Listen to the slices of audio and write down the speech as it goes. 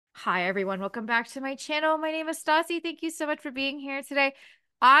Hi, everyone. Welcome back to my channel. My name is Stassi. Thank you so much for being here today.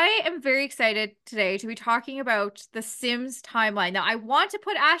 I am very excited today to be talking about the Sims timeline. Now, I want to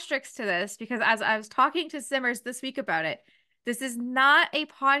put asterisks to this because as I was talking to Simmers this week about it, this is not a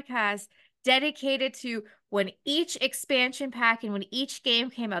podcast dedicated to when each expansion pack and when each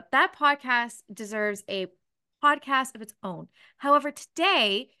game came out. That podcast deserves a podcast of its own. However,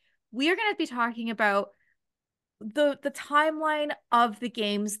 today we are going to be talking about the timeline of the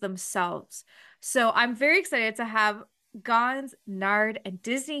games themselves. So I'm very excited to have Gonz, Nard, and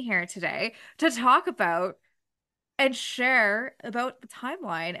Disney here today to talk about and share about the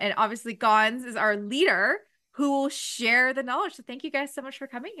timeline. And obviously, Gonz is our leader who will share the knowledge. So thank you guys so much for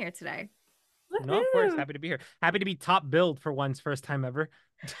coming here today. No, of course. Happy to be here. Happy to be top build for once, first time ever.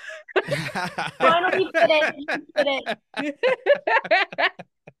 Finally did it. You did it.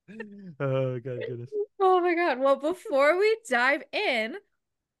 Oh, God, goodness. Oh my God. Well, before we dive in,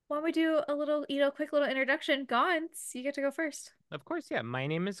 why don't we do a little, quick little introduction? Gonz, you get to go first. Of course, yeah. My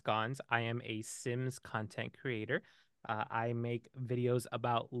name is Gonz. I am a Sims content creator. I make videos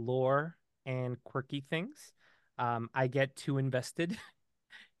about lore and quirky things. I get too invested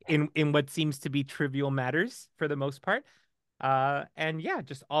in what seems to be trivial matters for the most part. And yeah,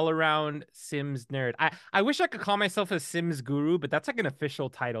 just all around Sims nerd. I wish I could call myself a Sims guru, but that's like an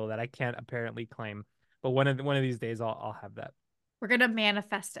official title that I can't apparently claim. But one of these days I'll have that. We're gonna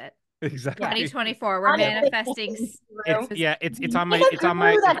manifest it. Exactly. 2024. We're manifesting. It's on my That's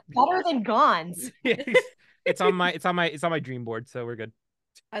better than Gonz. it's on my dream board, so we're good.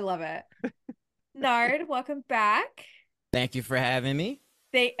 I love it. Nard, welcome back. Thank you for having me.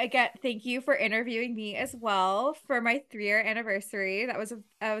 Thank you for interviewing me as well for my 3-year anniversary. That was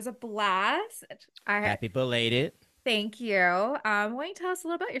a blast. Happy belated. Thank you. Why don't you tell us a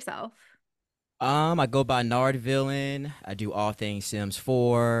little about yourself? I go by Nardvillain. I do all things Sims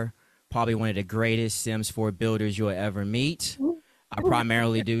 4. Probably one of the greatest Sims 4 builders you'll ever meet. I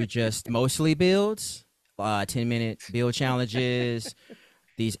primarily do just mostly builds, 10-minute build challenges,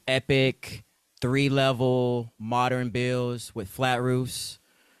 these epic 3-level modern builds with flat roofs.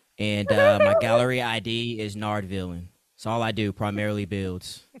 And my gallery ID is Nardvillain. That's all I do, primarily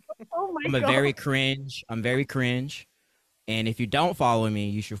builds. Oh my I'm God. very cringe. And if you don't follow me,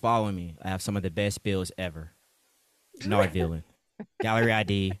 you should follow me. I have some of the best builds ever. Nardvillain. Gallery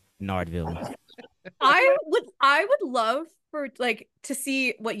ID, Nardvillain. I would love for to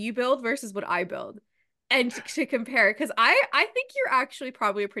see what you build versus what I build and to compare because I think you're actually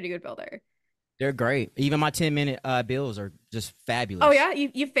probably a pretty good builder. They're great. Even my 10-minute builds are just fabulous. Oh yeah,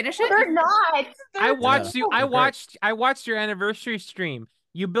 you finish it? They're not. I watched you. They're great. I watched your anniversary stream.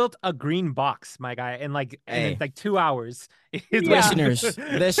 You built a green box, my guy, in Hey. 2 hours. Listeners,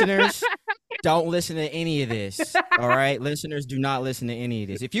 don't listen to any of this. All right, listeners, do not listen to any of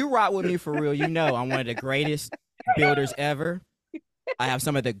this. If you rock with me for real, you know I'm one of the greatest builders ever. I have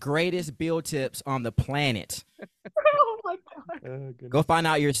some of the greatest build tips on the planet. Oh my God. Go find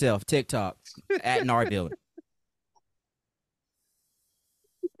out yourself. TikTok at Nardvillain.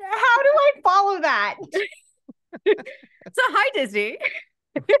 How do I follow that? So hi Disney.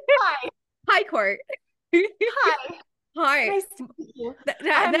 Hi. Hi Court. Hi. Hi. Nice to meet you.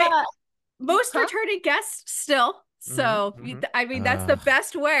 I'm, Most huh? returning guests still. So I mean that's the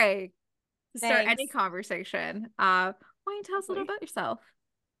best way to start any Thanks. conversation. Why don't you tell us a little about yourself?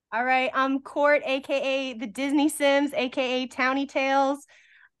 All right. I'm Court, aka the Disney Sims, aka Townie Tales.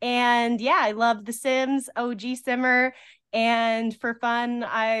 And yeah, I love The Sims, OG Simmer. And for fun,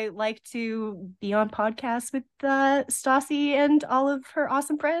 I like to be on podcasts with Stassi and all of her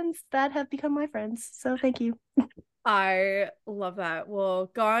awesome friends that have become my friends. So thank you. I love that.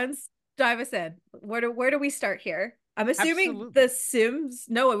 Well, Gonz, dive us in. Where do we start here? I'm assuming Absolutely. The Sims.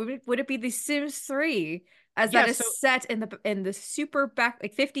 No, would it be The Sims 3? As Yeah, that is set in the super back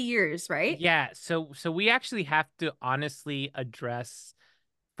 50 years, right? Yeah, so we actually have to honestly address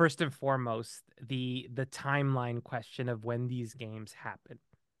first and foremost the timeline question of when these games happen.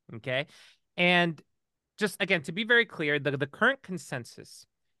 Okay? And just again to be very clear, the current consensus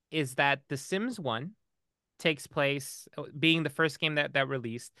is that The Sims 1 takes place being the first game that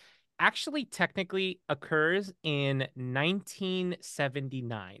released actually technically occurs in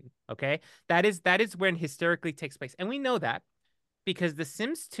 1979. Okay? That is when historically takes place. And we know that because The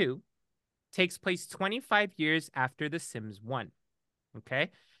Sims 2 takes place 25 years after The Sims 1.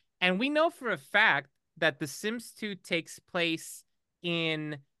 Okay? And we know for a fact that The Sims 2 takes place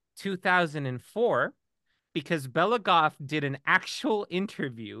in 2004 because Bella Goth did an actual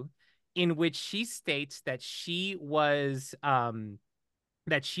interview in which she states that she was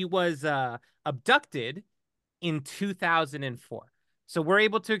abducted in 2004. So we're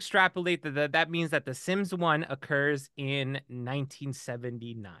able to extrapolate that means that The Sims 1 occurs in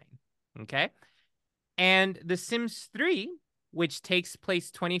 1979. Okay. And The Sims 3, which takes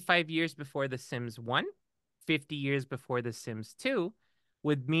place 25 years before The Sims 1, 50 years before The Sims 2,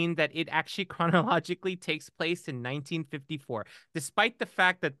 would mean that it actually chronologically takes place in 1954, despite the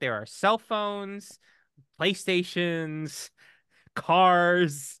fact that there are cell phones, PlayStations,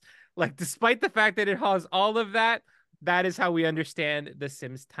 cars. Like, despite the fact that it has all of that, that is how we understand the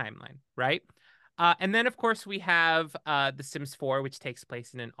Sims timeline, right? And then, of course, we have the Sims 4, which takes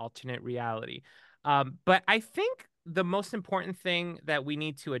place in an alternate reality. But I think the most important thing that we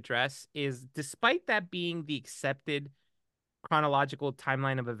need to address is, despite that being the accepted chronological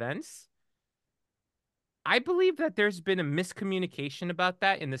timeline of events, I believe that there's been a miscommunication about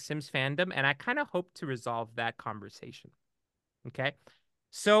that in the Sims fandom, and I kind of hope to resolve that conversation. Okay.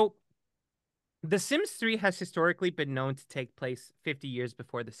 So The Sims 3 has historically been known to take place 50 years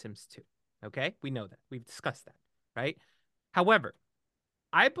before The Sims 2. Okay? We know that. We've discussed that, right? However,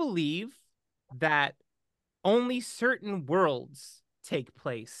 I believe that only certain worlds take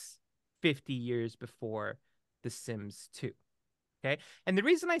place 50 years before The Sims 2. Okay? And the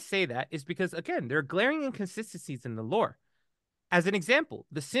reason I say that is because, again, there are glaring inconsistencies in the lore. As an example,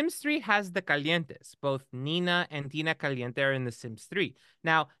 The Sims 3 has the Calientes. Both Nina and Tina Caliente are in The Sims 3.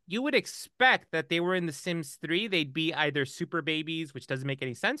 Now, you would expect that they were in The Sims 3. They'd be either super babies, which doesn't make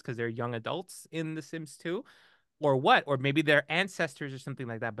any sense because they're young adults in The Sims 2, or what? Or maybe they're ancestors or something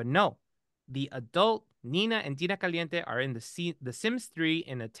like that. But no, the adult Nina and Tina Caliente are in the Sims 3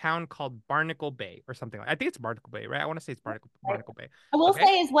 in a town called Barnacle Bay or something like that. I think it's Barnacle Bay, right? I want to say it's Barnacle Bay. I will Okay?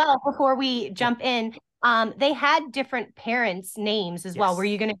 say as well, before we Yeah. jump in, they had different parents' names as well. Were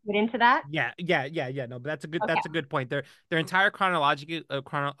Yes. you going to get into that? Yeah. No, but Okay. that's a good point. Their entire chronology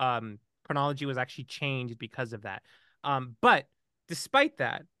was actually changed because of that. But despite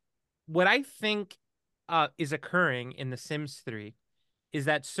that, what I think is occurring in The Sims 3 is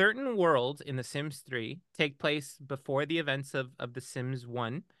that certain worlds in The Sims 3 take place before the events of The Sims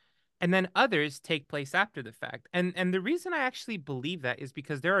 1, and then others take place after the fact. And the reason I actually believe that is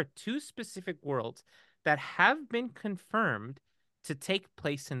because there are two specific worlds that have been confirmed to take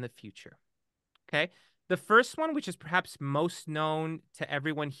place in the future. Okay. The first one, which is perhaps most known to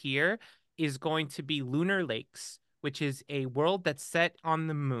everyone here, is going to be Lunar Lakes, which is a world that's set on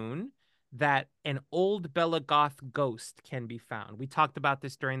the moon that an old Bella Goth ghost can be found. We talked about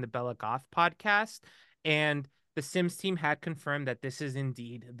this during the Bella Goth podcast, and the Sims team had confirmed that this is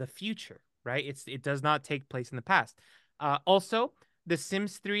indeed the future, right? It does not take place in the past. Also, the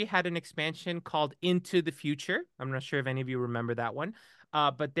Sims 3 had an expansion called Into the Future. I'm not sure if any of you remember that one.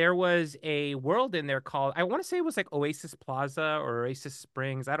 But there was a world in there called, I want to say it was like Oasis Plaza or Oasis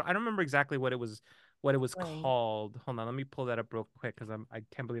Springs. I don't remember exactly what it was Right. called. Hold on, let me pull that up real quick because I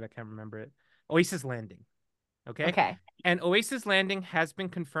can't believe I can't remember it. Oasis Landing. Okay. Okay. And Oasis Landing has been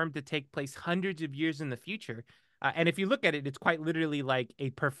confirmed to take place hundreds of years in the future. And if you look at it, it's quite literally like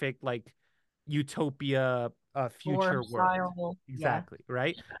a perfect like utopia Or future world. style. Yeah. Exactly,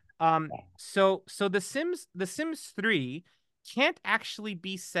 right? Okay. So the Sims 3 can't actually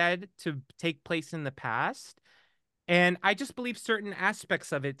be said to take place in the past. And I just believe certain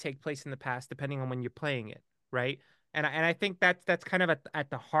aspects of it take place in the past depending on when you're playing it, right? And I think that's kind of at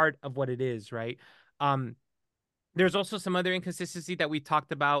the heart of what it is, right? Um there's also some other inconsistency that we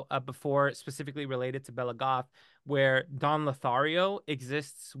talked about before, specifically related to Bella Goth, where Don Lothario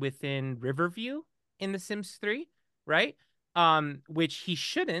exists within Riverview in The Sims 3, right? Which he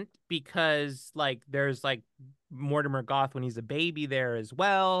shouldn't because like there's like Mortimer Goth when he's a baby there as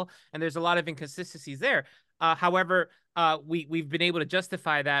well, and there's a lot of inconsistencies there. However, we've been able to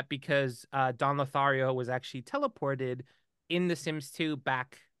justify that because Don Lothario was actually teleported in The Sims 2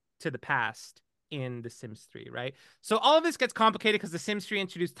 back to the past in The Sims 3, right? So all of this gets complicated because The Sims 3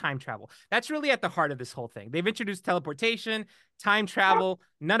 introduced time travel. That's really at the heart of this whole thing. They've introduced teleportation, time travel.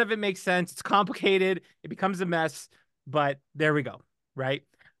 None of it makes sense. It's complicated. It becomes a mess, but there we go, right?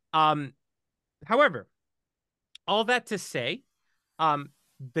 Um, However, all that to say, um,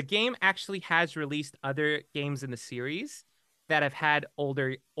 the game actually has released other games in the series that have had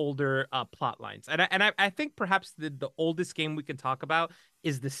older plot lines. And I think perhaps the oldest game we can talk about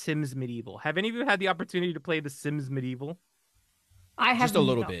is The Sims Medieval. Have any of you had the opportunity to play The Sims Medieval? I have Just a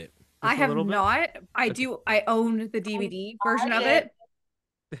little not. bit. I Just a have little bit? not. I Okay. do. I own the DVD version Watch of it.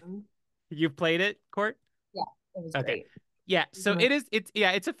 it. You've played it, Court? Yeah, it was Okay. great. Yeah, so Mhm.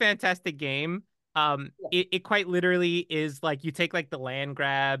 it's a fantastic game. Yeah. It quite literally is like you take like the land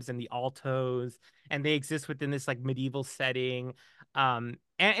grabs and the altos and they exist within this like medieval setting. And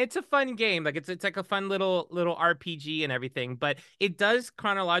it's a fun game. Like it's like a fun little RPG and everything, but it does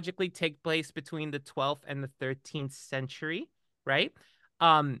chronologically take place between the 12th and the 13th century, right?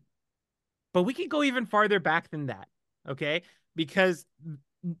 Um, but we could go even farther back than that, okay? Because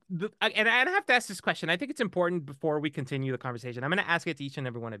and I have to ask this question. I think it's important before we continue the conversation. I'm going to ask it to each and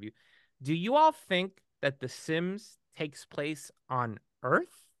every one of you. Do you all think that The Sims takes place on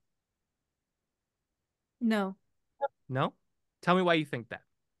Earth? No. No? Tell me why you think that.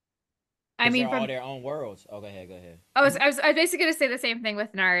 I Because they're mean, all from their own worlds. Oh, go ahead, go ahead. I was basically gonna say the same thing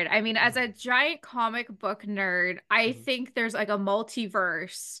with nerd. I mean, as a giant comic book nerd, I Mhm. think there's like a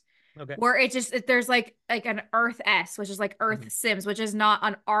multiverse Okay. where there's like an Earth S, which is like Earth Mhm. Sims, which is not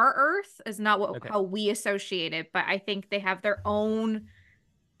on our Earth, is not what Okay. how we associate it, but I think they have their own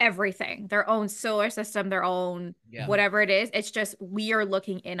everything, their own solar system, their own Yeah. Mhm. whatever it is. It's just we are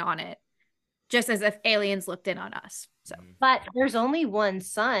looking in on it, just as if aliens looked in on us. So Mhm. But there's only one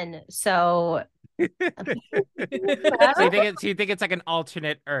sun, so So you think it's like an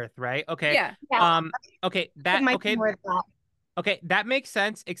alternate Earth, right? Okay. yeah. yeah, Um it might be okay, more than that. okay, that makes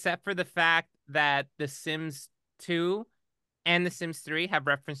sense except for the fact that The Sims 2 and The Sims 3 have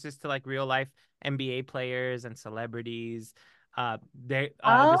references to like real life NBA players and celebrities. They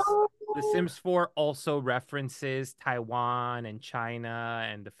Oh, The Sims 4 also references Taiwan and China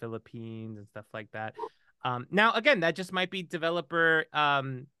and the Philippines and stuff like that. Now again, that just might be developer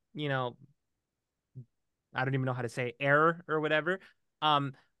you know, I don't even know how to say error or whatever.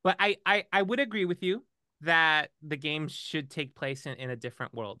 But I would agree with you that the game should take place in a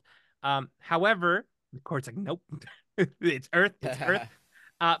different world. However, the court's like, nope, it's Earth, it's Earth.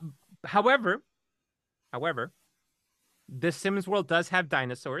 Uh, however, however, the Sims world does have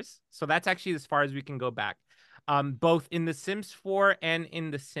dinosaurs, so that's actually as far as we can go back. Both in The Sims 4 and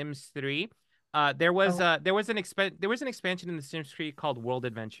in The Sims 3. There was an expansion in The Sims 3 called World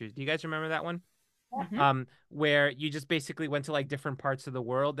Adventures. Do you guys remember that one? Mhm. Where you just basically went to like different parts of the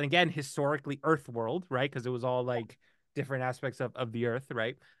world, and again, historically Earth world, right? Because it was all like different aspects of the Earth,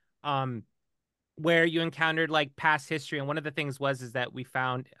 right? Um, where you encountered like past history, and one of the things was is that we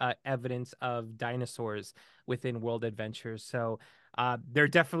found evidence of dinosaurs within World Adventures. So they're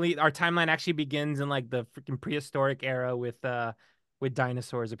definitely our timeline actually begins in like the freaking prehistoric era with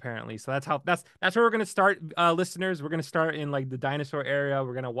dinosaurs apparently. So that's where we're gonna start, listeners. We're gonna start in like the dinosaur area.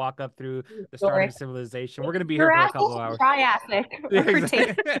 We're gonna walk up through the start sorry. of civilization. We're gonna be here for a Jurassic couple of and hours. Triassic Yeah, or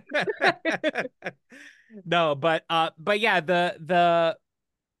Cretaceous. exactly. No, but yeah,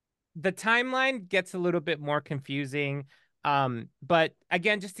 the timeline gets a little bit more confusing. But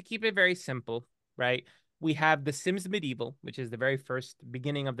again, just to keep it very simple, right? We have The Sims Medieval, which is the very first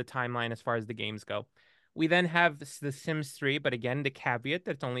beginning of the timeline as far as the games go. We then have The Sims 3, but again, the caveat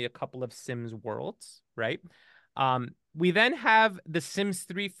that it's only a couple of Sims worlds, right? We then have The Sims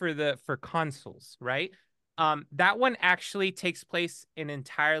 3 for consoles, right? That one actually takes place in an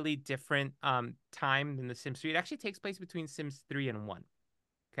entirely different time than The Sims 3. It actually takes place between Sims 3 and 1.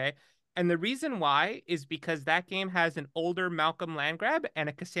 Okay. And the reason why is because that game has an older Malcolm Landgrab and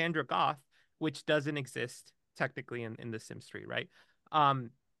a Cassandra Goth, which doesn't exist technically in The Sims 3, right?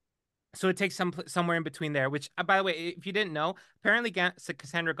 Um, so it takes somewhere in between there. Which, by the way, if you didn't know, apparently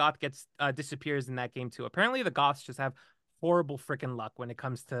Cassandra Goth gets disappears in that game too. Apparently, the Goths just have horrible freaking luck when it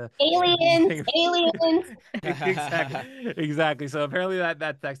comes to Aliens, aliens. exactly. So apparently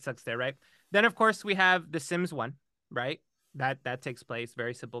that sucks there, right? Then of course we have The Sims 1, right? That takes place,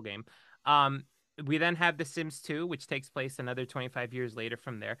 very simple game. Um, we then have The Sims 2, which takes place another 25 years later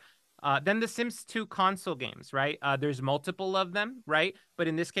from there. Then The Sims 2 console games, right? There's multiple of them, right? But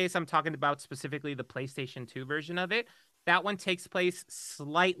in this case, I'm talking about specifically the PlayStation 2 version of it. That one takes place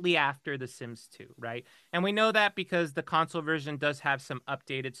slightly after The Sims 2, right? And we know that because the console version does have some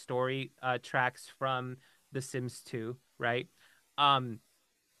updated story tracks from The Sims 2, right? Um,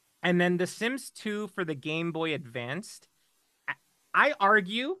 and then The Sims 2 for the Game Boy Advanced. I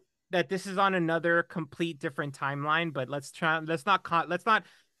argue that this is on another complete different timeline, but let's not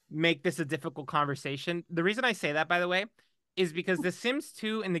make this a difficult conversation. The reason I say that, by the way, is because The Sims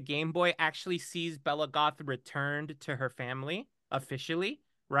 2 in the Game Boy actually sees Bella Goth returned to her family officially,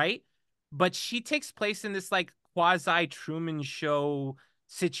 right? But she takes place in this like quasi Truman Show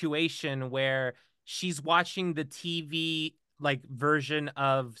situation where she's watching the TV like version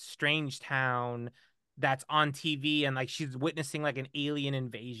of Strange Town that's on TV, and like she's witnessing like an alien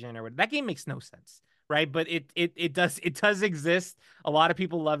invasion or what. That game makes no sense, right? But it does exist. A lot of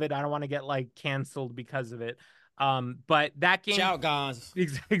people love it. I don't want to get like canceled because of it. But that Watch game out, Gonz.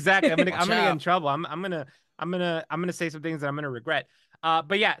 exactly. I'm Watch gonna get in out. trouble. I'm gonna say some things that I'm gonna regret.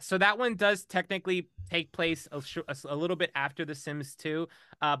 But yeah, so that one does technically take place a little bit after The Sims 2.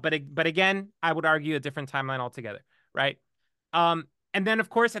 But again, I would argue a different timeline altogether, right? And then of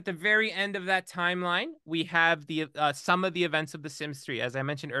course at the very end of that timeline, we have the some of the events of The Sims 3. As I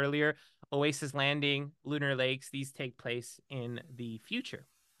mentioned earlier, Oasis Landing, Lunar Lakes, these take place in the future.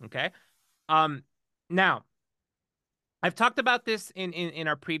 Okay. Now I've talked about this in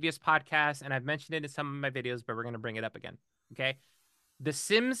our previous podcast, and I've mentioned it in some of my videos, but we're going to bring it up again. Okay. The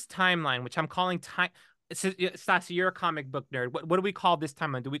Sims timeline, which I'm calling time. Stassi, you're a comic book nerd. What do we call this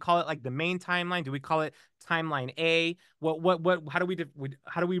timeline? Do we call it like the main timeline? Do we call it timeline A? How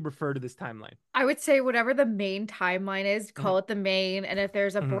do we refer to this timeline? I would say whatever the main timeline is, call it the main. And if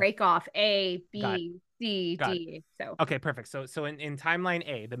there's a break off, A, Got B, C, Got D. So okay, perfect. So in timeline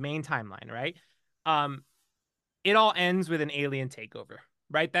A, the main timeline, right? It all ends with an alien takeover,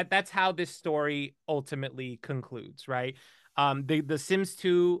 right? That's how this story ultimately concludes, right? The Sims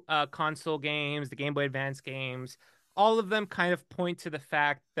 2 console games, the Game Boy Advance games, all of them kind of point to the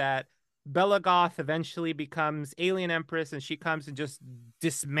fact that Bella Goth eventually becomes Alien Empress, and she comes and just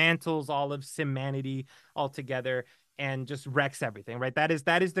dismantles all of Simmanity altogether and just wrecks everything, right? That is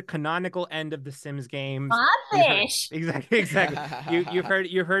the canonical end of the Sims games. Exactly. You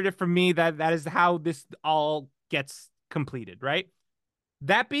heard it from me. That is how this all gets completed, right?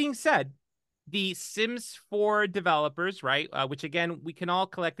 That being said, the Sims 4 developers, right, which again, we can all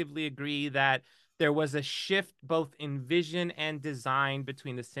collectively agree that there was a shift both in vision and design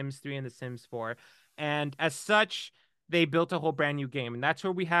between the Sims 3 and the Sims 4. And as such, they built a whole brand new game. And that's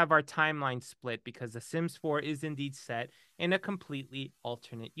where we have our timeline split, because the Sims 4 is indeed set in a completely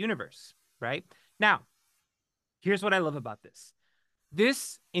alternate universe, right? Now, here's what I love about this.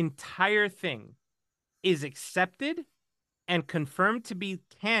 This entire thing is accepted and confirmed to be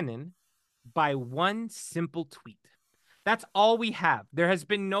canon by one simple tweet. That's all we have. There has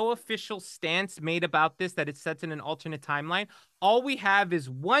been no official stance made about this, that it's set in an alternate timeline. All we have is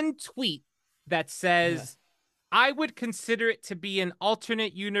one tweet that says, I would consider it to be an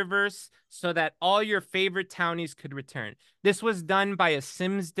alternate universe so that all your favorite townies could return. This was done by a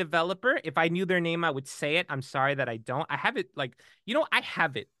Sims developer. If I knew their name, I would say it. I'm sorry that I don't. I have it I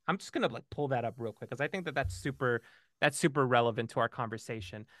have it. I'm just going to pull that up real quick, because I think that's super relevant to our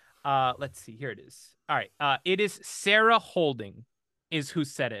conversation. Let's see. Here it is. All right. It is Sarah Holding is who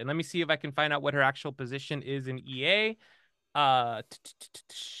said it. And let me see if I can find out what her actual position is in EA.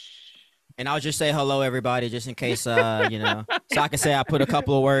 And I'll just say hello, everybody, just in case, so I can say I put a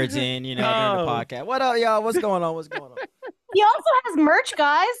couple of words in, during the podcast. What up, y'all? What's going on? He also has merch,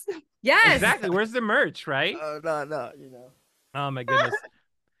 guys. yes, Exactly. Where's the merch, right? No. Oh my goodness.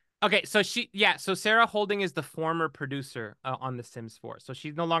 Okay, so so Sarah Holding is the former producer on The Sims 4. So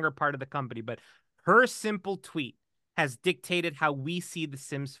she's no longer part of the company, but her simple tweet has dictated how we see The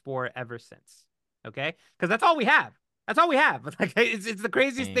Sims 4 ever since. Okay? Because that's all we have. That's all we have. Like, it's the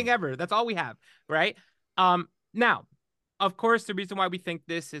craziest thing ever. That's all we have, right? Now, of course, the reason why we think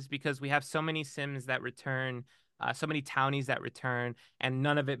this is because we have so many Sims that return, so many townies that return, and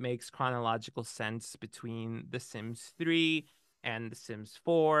none of it makes chronological sense between The Sims 3 and The Sims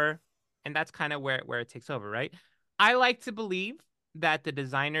 4, and that's kind of where it takes over, right? I like to believe that the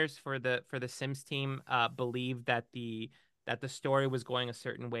designers for the Sims team believed that the story was going a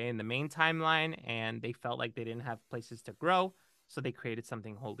certain way in the main timeline, and they felt like they didn't have places to grow, so they created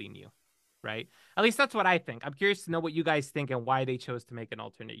something wholly new, right? At least that's what I think. I'm curious to know what you guys think and why they chose to make an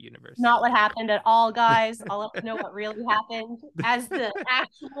alternate universe. Not what happened at all, guys. I'll let you know what really happened as the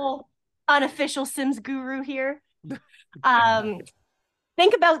actual unofficial Sims guru here.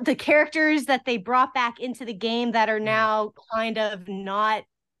 Think about the characters that they brought back into the game that are now kind of not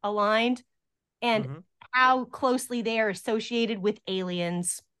aligned, and how closely they are associated with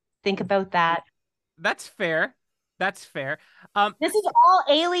aliens. Think about that. That's fair. This is all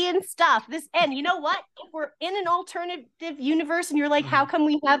alien stuff. And you know what? If we're in an alternative universe and you're like, how come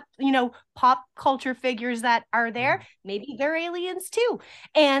we have, pop culture figures that are there? Maybe they're aliens too.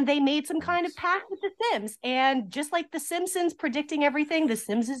 And they made some kind of pact with the Sims. And just like the Simpsons predicting everything, the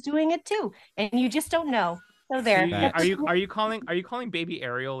Sims is doing it too. And you just don't know. So there. See, are you calling baby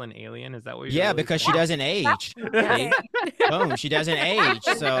Ariel an alien? Is that what you're because she doesn't age. Boom, she doesn't age.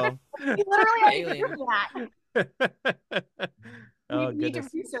 So you literally alien. Oh, you need to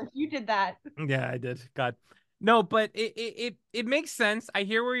research. You did that. Yeah, I did. God. No, but it makes sense. I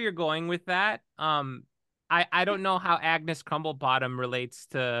hear where you're going with that. I don't know how Agnes Crumblebottom relates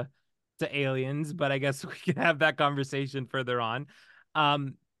to aliens, but I guess we can have that conversation further on.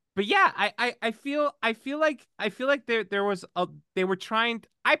 But yeah, I feel like they were trying.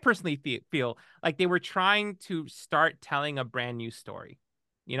 I personally feel like they were trying to start telling a brand new story.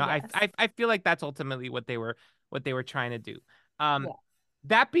 You know, Yes. I feel like that's ultimately what they were trying to do. Um, Yeah.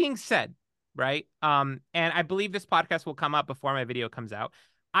 that being said, right? And I believe this podcast will come up before my video comes out.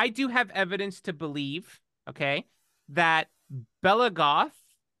 I do have evidence to believe, okay, that Bella Goth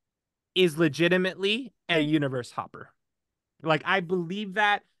is legitimately a universe hopper. Like I believe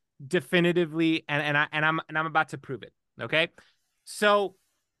that definitively, and I'm about to prove it. Okay, so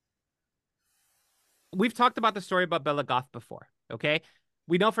we've talked about the story about Bella Goth before. Okay,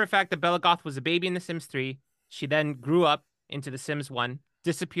 we know for a fact that Bella Goth was a baby in The Sims 3. She then grew up into The Sims 1,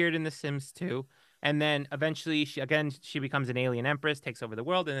 disappeared in The Sims 2, and then eventually she becomes an alien empress, takes over the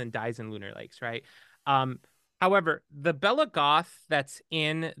world, and then dies in Lunar Lakes. Right. Um. However, the Bella Goth that's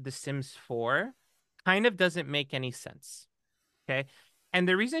in The Sims 4 kind of doesn't make any sense. Okay. And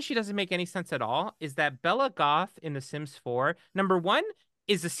the reason she doesn't make any sense at all is that Bella Goth in The Sims 4, number one,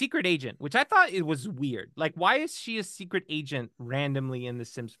 is a secret agent, which I thought it was weird. Like, why is she a secret agent randomly in The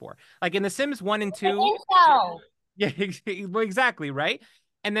Sims 4? Like in The Sims 1 and 2. Yeah, well, exactly, right?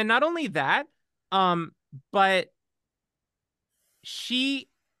 And then not only that, um, but she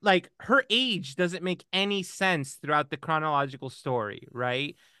like her age doesn't make any sense throughout the chronological story,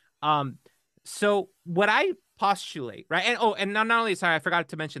 right? Um, so what I postulate, right? And oh, and not only sorry, I forgot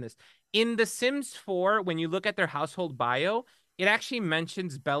to mention this. In The Sims 4, when you look at their household bio, it actually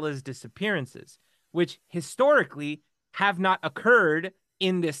mentions Bella's disappearances, which historically have not occurred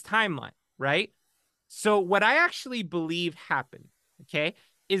in this timeline, right? So what I actually believe happened, okay,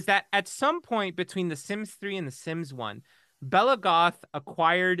 is that at some point between The Sims 3 and The Sims 1, Bella Goth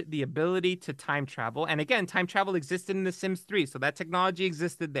acquired the ability to time travel. And again, time travel existed in The Sims 3, so that technology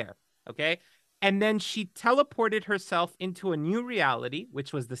existed there, okay? And then she teleported herself into a new reality,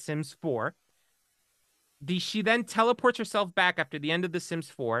 which was The Sims 4. She then teleports herself back after the end of The Sims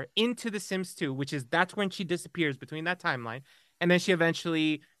 4 into The Sims 2, that's when she disappears between that timeline. And then she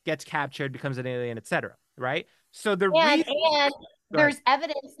eventually gets captured, becomes an alien, etc. Right? So the And reason there's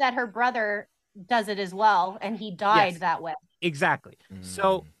evidence that her brother does it as well, and he died that way. Exactly.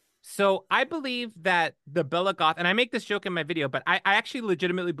 So I believe that the Bella Goth, and I make this joke in my video, but I actually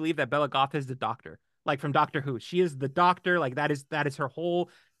legitimately believe that Bella Goth is the Doctor, like from Doctor Who. She is the Doctor, like that is her whole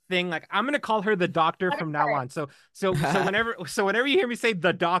thing. Like I'm gonna call her the Doctor from now on. So whenever you hear me say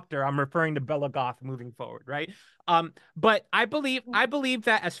the Doctor, I'm referring to Bella Goth moving forward, right? But I believe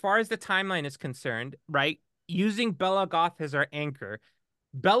that as far as the timeline is concerned, right, using Bella Goth as our anchor,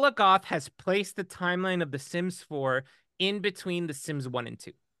 Bella Goth has placed the timeline of The Sims 4 in between The Sims 1 and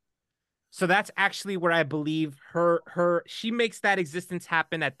 2. So that's actually where I believe she makes that existence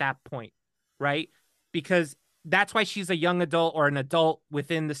happen at that point, right? Because that's why she's a young adult or an adult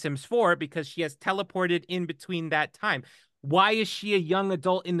within The Sims 4, because she has teleported in between that time. Why is she a young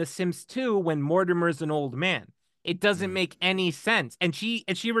adult in The Sims 2 when Mortimer's an old man? It doesn't make any sense. And she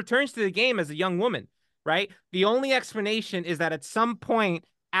returns to the game as a young woman, right? The only explanation is that at some point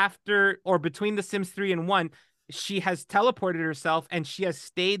after or between The Sims 3 and 1, she has teleported herself and she has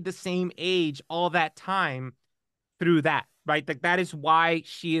stayed the same age all that time through that, right? Like that is why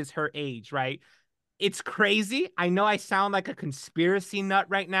she is her age, right? It's crazy. I know I sound like a conspiracy nut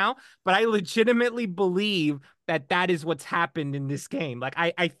right now, but I legitimately believe that that is what's happened in this game. Like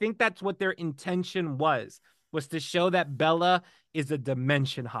I think that's what their intention was to show that Bella is a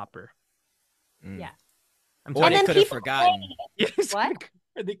dimension hopper. Yeah. Or they could have forgotten. Yes. What?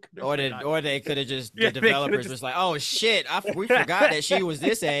 Or they could have just the developers was like, oh shit, we forgot that she was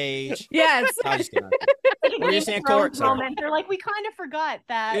this age. Yes. I'm just kidding. What are you saying, Court? They're like, we kind of forgot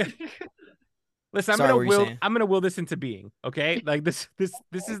that. Yeah. Listen, I'm gonna will this into being, okay? Like this is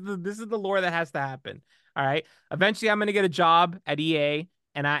the lore that has to happen. All right. Eventually I'm gonna get a job at EA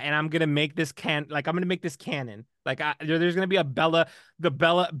and I'm gonna make this I'm gonna make this canon. Like there's gonna be the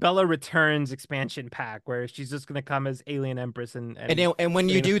Bella Returns expansion pack where she's just gonna come as Alien Empress and when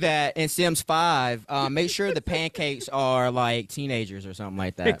you do that in Sims 5, make sure the pancakes are like teenagers or something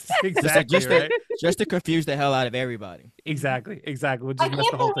like that. Exactly, right? Just to confuse the hell out of everybody. Exactly. We'll I just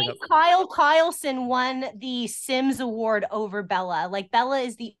mess the whole can't thing believe up. Kyle Kyleson won the Sims award over Bella. Like Bella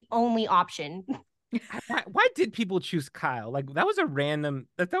is the only option. Why did people choose Kyle? Like that was a random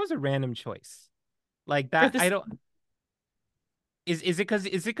choice. Like that I don't Is it because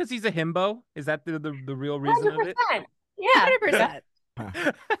he's a himbo? Is that the real reason 100%. of it? Yeah.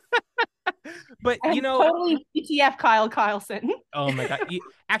 100%. But you know, totally WTF Kyle Kyleson. oh my god.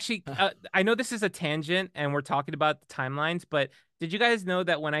 Actually, I know this is a tangent and we're talking about the timelines, but did you guys know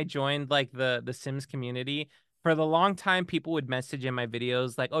that when I joined like the Sims community, for the long time people would message in my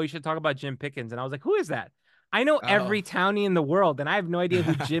videos like, "Oh, you should talk about Jim Pickens." And I was like, "Who is that?" I know Oh, every townie in the world, and I have no idea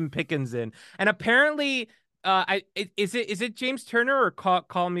who Jim Pickens in. And apparently, is it James Turner or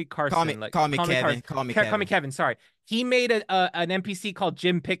call me Carson? Like call me call me Kevin. Carson. Call me Call me Kevin. Kevin. Sorry, he made an NPC called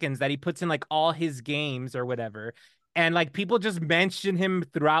Jim Pickens that he puts in like all his games or whatever. And like people just mention him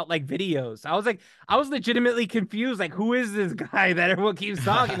throughout like videos. I was legitimately confused. Like, who is this guy that everyone keeps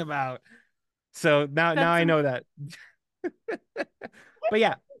talking about? So now That's I know that. But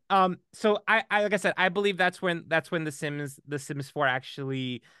yeah, so I like I said, I believe that's when the Sims 4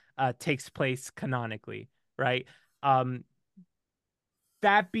 actually takes place canonically, right? Um,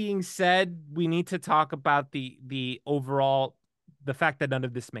 that being said, we need to talk about the overall the fact that none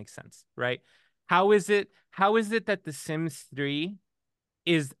of this makes sense, right? How is it that The Sims 3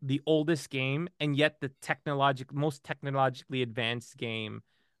 is the oldest game and yet the most technologically advanced game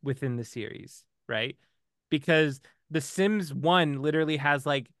within the series, right? Because The Sims 1 literally has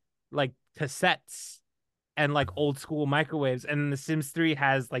like cassettes and like old school microwaves, and The Sims 3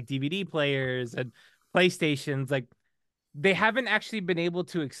 has like DVD players and PlayStations. Like they haven't actually been able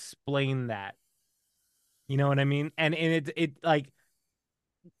to explain that. You know what I mean? And it like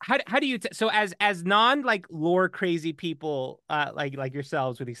how do you so as non like lore crazy people like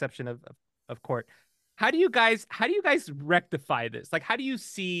yourselves with the exception of Court, how do you guys rectify this? Like how do you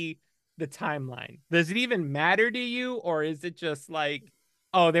see the timeline? Does it even matter to you, or is it just like,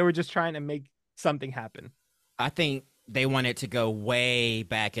 oh, they were just trying to make something happen? I think they wanted to go way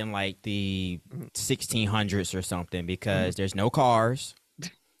back in like the Mhm. 1600s or something Mhm. because there's no cars.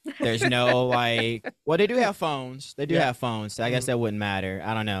 There's no like, well, they do have phones. They do Yeah. have phones. So I guess Mhm. that wouldn't matter.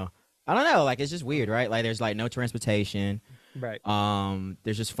 I don't know. I don't know. Like, it's just Mhm. weird, right? Like, there's like no transportation. Right.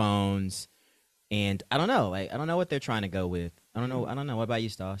 There's just phones, and I don't know. Like, I don't know what they're trying to go with. I don't know. Mhm. I don't know. What about you,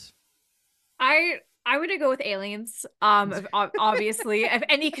 Stas? I'm gonna go with aliens. Obviously, if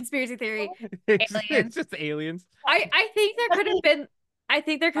any conspiracy theory, It's aliens. just aliens. I think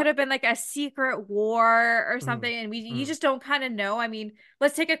there could have been like a secret war or Mhm. something, and you Mhm. just don't kind of know. I mean,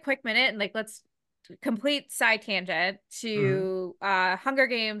 let's take a quick minute and like let's complete side tangent Mhm. to Hunger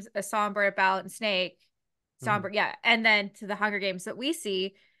Games, A Songbird, Ballad, and Snake. Mhm. Songbird, yeah, and then to the Hunger Games that we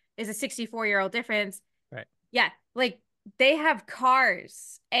see is a 64-year-old difference. Right. Yeah, like they have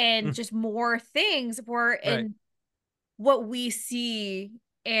cars and Mhm. just more things were Right. in what we see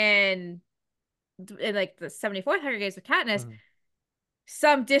in like the 74th Hunger Games with Katniss. Mhm.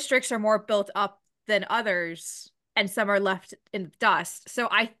 Some districts are more built up than others, and some are left in the dust. So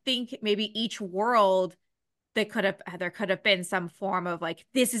I think maybe each world there could have been some form of like,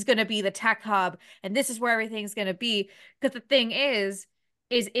 this is going to be the tech hub and this is where everything's going to be. Because the thing is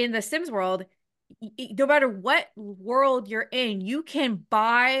in the Sims world, no matter what world you're in, you can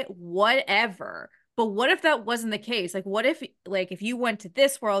buy whatever. But what if that wasn't the case? Like, what if, like, if you went to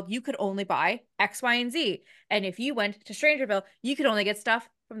this world, you could only buy X, Y, and Z, and if you went to Strangerville, you could only get stuff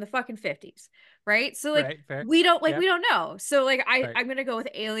from the fucking 50s, right? So like, Right. Fair. Yeah. we don't know. So like, Right. I'm gonna go with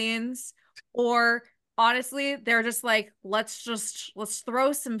aliens, or honestly, they're just like, let's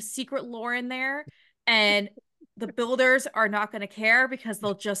throw some secret lore in there, and the builders are not going to care because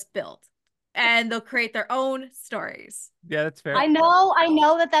they'll just build and they'll create their own stories. Yeah, that's fair. I know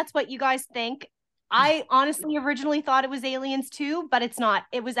that that's what you guys think. I honestly originally thought it was aliens too, but it's not.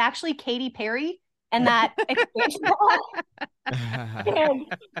 It was actually Katy Perry and that expansion pack. And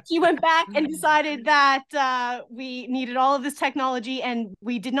she went back and decided that we needed all of this technology and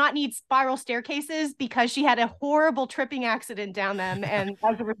we did not need spiral staircases because she had a horrible tripping accident down them. And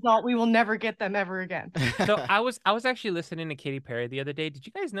as a result, we will never get them ever again. So I was actually listening to Katy Perry the other day. Did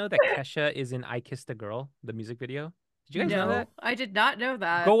you guys know that Kesha is in "I Kissed a Girl," the music video? Did you guys know that? No, I did not know Go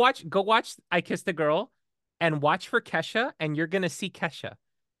that. watch go watch "I Kissed a Girl" and watch for Kesha, and you're gonna see Kesha.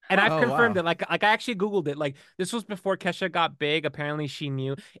 And I've Oh confirmed wow. it. Like I actually Googled it. Like this was before Kesha got big. Apparently she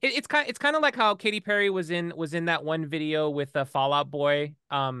knew. It's kind of like how Katy Perry was in that one video with the Fallout Boy.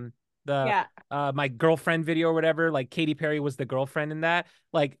 The Yeah. my girlfriend video or whatever. Like Katy Perry was the girlfriend in that.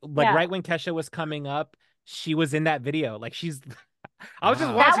 Like Yeah. right when Kesha was coming up, she was in that video. Like she's I was just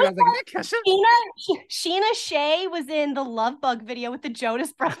That watching, Wow. I was was like, is that Kesha? Sheena Shea was in the Love Bug video with the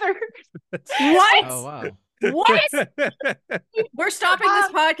Jonas Brothers. What? Oh wow. What? We're stopping this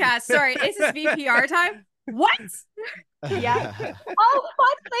Um, podcast. Sorry, is this VPR time? What? yeah. Oh,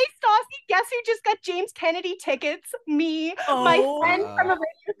 by the way, Stassi, guess who just got James Kennedy tickets? Me. My Oh, friend from Wow. a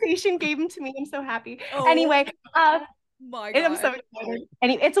radio station gave them to me. I'm so happy. oh Anyway, my and I'm so God. excited.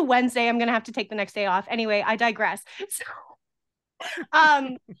 Anyway, it's a Wednesday. I'm gonna have to take the next day off. Anyway, I digress. So,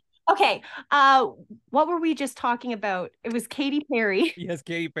 um, okay. What were we just talking about? It was Katy Perry. Yes,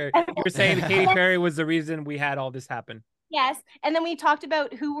 Katy Perry. And You were saying that Katy Perry was the reason we had all this happen. Yes. And then we talked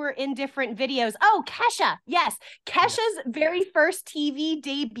about who were in different videos. Oh, Kesha. Yes. Kesha's very first TV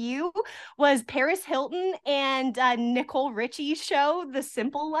debut was Paris Hilton and Nicole Richie's show, The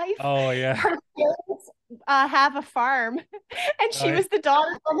Simple Life. Oh yeah. Her parents have a farm, and she was the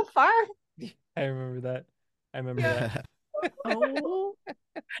daughter on the farm. I remember that. I remember that. Oh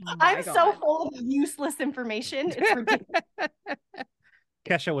I'm so full of useless information. It's ridiculous.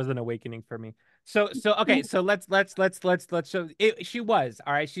 Kesha was an awakening for me. So okay, so let's show it. She was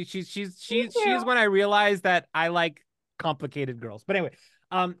all right. She's when I realized that I like complicated girls. But anyway,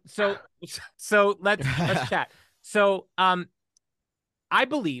 so let's chat. So I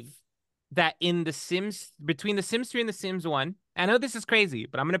believe that in the Sims, between the Sims 3 and the Sims 1, I know this is crazy,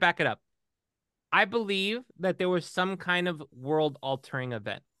 but I'm gonna back it up. I believe that there was some kind of world altering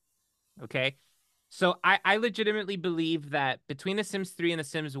event. Okay. So I legitimately believe that between The Sims 3 and The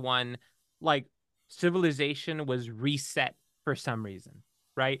Sims 1, like civilization was reset for some reason,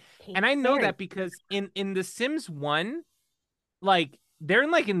 right? And I know that because in The Sims 1, like they're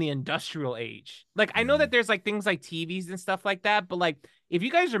in the industrial age. Like I know that there's like things like TVs and stuff like that, but like if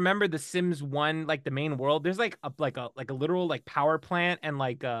you guys remember The Sims 1, like the main world, there's like a literal like power plant and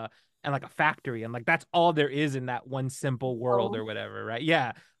like a factory, and like that's all there is in that one simple world or whatever, right?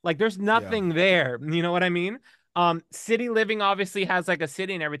 Yeah. Like there's nothing there. You know what I mean? City living obviously has like a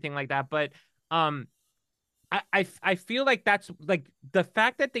city and everything like that, but I feel like that's like the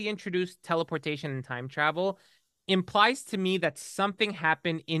fact that they introduced teleportation and time travel implies to me that something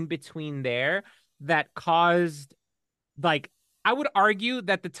happened in between there that caused, like, I would argue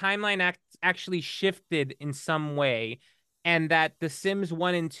that the timeline actually shifted in some way, and that the Sims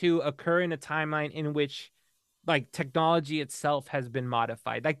 1 and 2 occur in a timeline in which like technology itself has been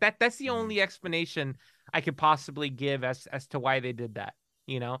modified. Like that's the only explanation I could possibly give as to why they did that,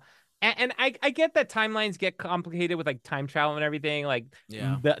 you know? And I get that timelines get complicated with like time travel and everything. Like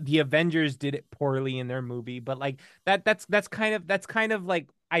the Avengers did it poorly in their movie, but like that's kind of like,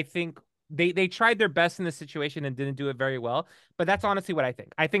 I think they tried their best in this situation and didn't do it very well. But that's honestly what I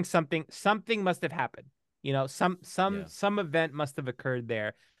think. I think something must have happened. You know, some event must have occurred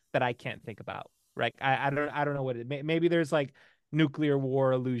there that I can't think about. Right? I don't know what it. Maybe there's like nuclear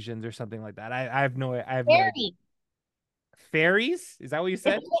war illusions or something like that. I have no idea. Fairies? Is that what you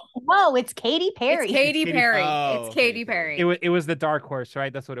said? No, it's Katy Perry. It's Katy Perry. Oh, It's Katy Perry. It was the dark horse,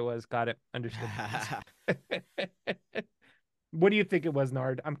 right? That's what it was. Got it. Understood. What do you think it was,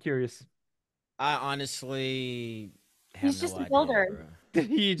 Nard? I'm curious. I honestly have He's no just idea, a builder.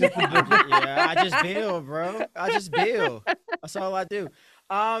 You just I just build, bro. I just build. That's all I do.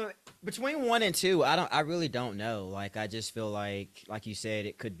 Between 1 and 2, I really don't know. Like I just feel like you said,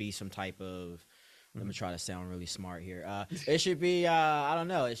 it could be some type of. Let me try to sound really smart here. It should be I don't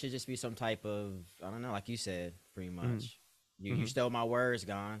know. It should just be some type of, I don't know, like you said, pretty much. You stole my words,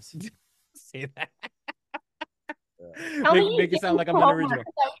 Gonz. Say that. Make it sound like I'm unoriginal.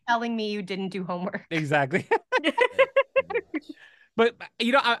 Telling me you didn't do homework. Exactly. But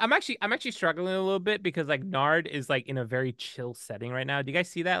you know, I'm actually struggling a little bit because like Nard is like in a very chill setting right now. Do you guys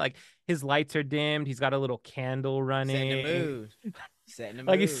see that? Like his lights are dimmed. He's got a little candle running. Setting the mood. Setting the mood.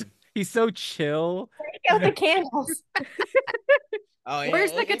 Like he's so chill. Break out the candles. Oh, yeah.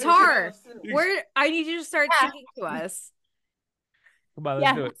 Where's the guitar? I need you to start singing to us. Come on,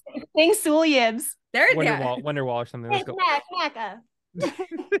 let's do it. Sing Suliebs. There you go. Wonderwall or something. Let's go.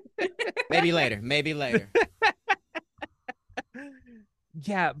 Maybe later.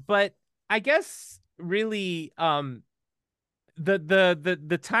 Yeah, but I guess really the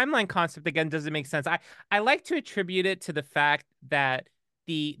timeline concept again doesn't make sense. I like to attribute it to the fact that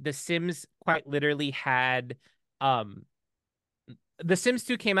the Sims quite literally had the Sims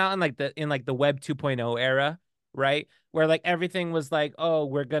 2 came out in the Web 2.0 era, right? Where like everything was like, oh,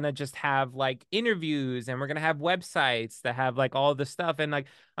 we're gonna just have like interviews and we're gonna have websites that have like all the stuff. And like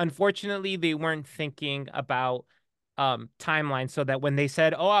unfortunately they weren't thinking about timeline, so that when they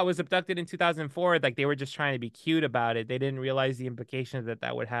said, oh, I was abducted in 2004, like they were just trying to be cute about it. They didn't realize the implications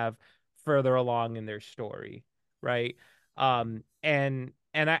that would have further along in their story, right? And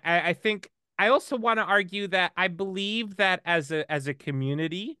I think I also want to argue that I believe that as a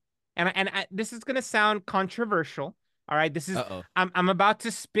community, and this is gonna sound controversial. All right, this is I'm about to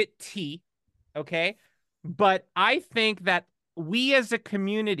spit tea, okay? But I think that we as a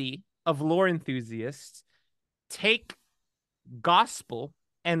community of lore enthusiasts take gospel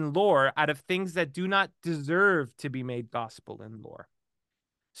and lore out of things that do not deserve to be made gospel and lore.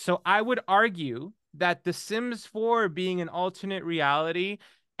 So I would argue that The Sims 4 being an alternate reality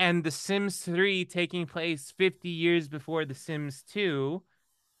and The Sims 3 taking place 50 years before The Sims 2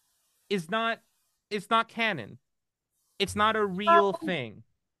 is not canon. It's not a real thing.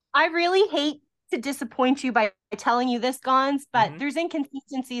 I really hate to disappoint you by telling you this, Gonz, but Mhm. there's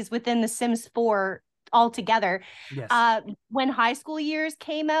inconsistencies within The Sims 4 altogether. Yes. When high school years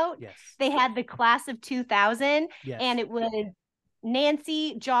came out, Yes. they had the class of 2000, Yes. and it was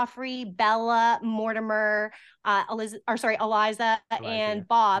Nancy, Joffrey, Bella, Mortimer, Eliza, and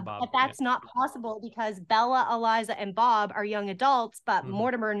Bob. Bob, But yeah. that's not possible because Bella, Eliza, and Bob are young adults, but Mhm.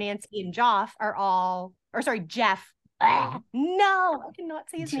 Mortimer, Nancy, and Jeff. Mhm. No, I cannot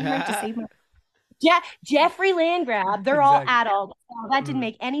say his name right to save my Jeffrey Landgrab. They're all Exactly. adults. So that didn't Mhm.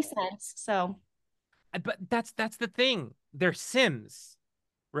 make any sense. So But that's the thing. They're Sims,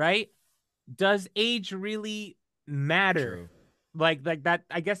 right? Does age really matter? True. Like that.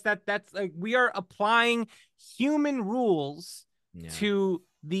 I guess that's like we are applying human rules Yeah. to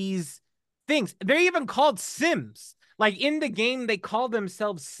these things. They're even called Sims. Like in the game, they call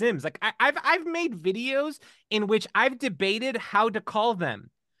themselves Sims. Like I've made videos in which I've debated how to call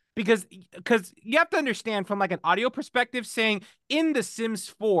them. Because you have to understand from like an audio perspective, saying in The Sims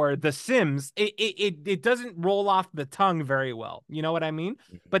 4, The Sims, it doesn't roll off the tongue very well. You know what I mean?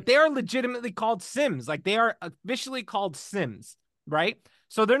 But they are legitimately called Sims. Like they are officially called Sims, right?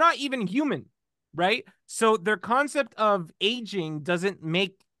 So they're not even human, right? So their concept of aging doesn't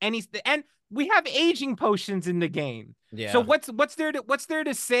make any and we have aging potions in the game. So Yeah. what's there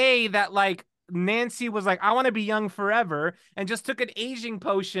to say that like Nancy was like, I want to be young forever, and just took an aging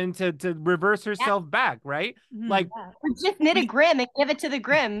potion to reverse herself back, right? Like or just knit a we grim and give it to the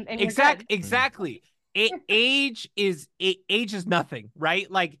grim, and you're good. exactly. Age is nothing, right?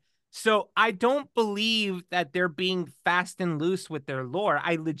 Like so I don't believe that they're being fast and loose with their lore.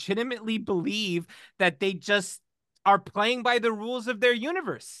 I legitimately believe that they just are playing by the rules of their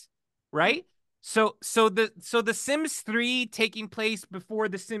universe, right? So the Sims 3 taking place before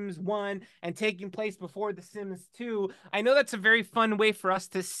the Sims 1 and taking place before the Sims 2. I know that's a very fun way for us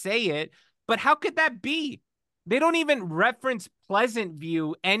to say it, but how could that be? They don't even reference Pleasant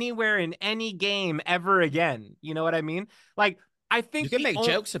View anywhere in any game ever again. You know what I mean? Like I You think can make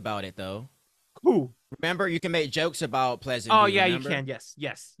jokes about it though. who? Remember, you can make jokes about Pleasant Oh View. yeah, you Remember? can.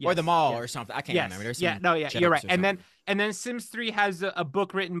 Yes. Or the mall Yes. or something. I can't Yes. remember. There's Yeah. some No. Yeah. You're right. jokes or something. And then Sims 3 has a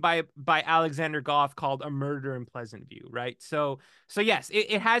book written by Alexander Goff called A Murder in Pleasant View. Right. So yes,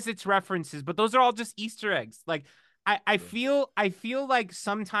 it has its references, but those are all just Easter eggs. Like I feel like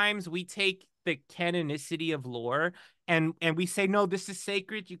sometimes we take the canonicity of lore and we say no, this is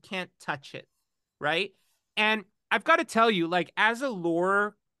sacred. You can't touch it. Right. And I've got to tell you, like as a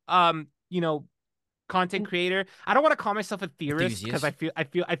lore, you know, content creator. I don't want to call myself a theorist because Enthusiast. I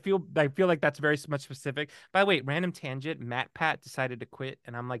feel like that's very much specific. By the way, random tangent, Matt Pat decided to quit,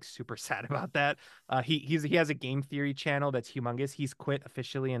 and I'm like super sad about that. He has a game theory channel that's humongous. He's quit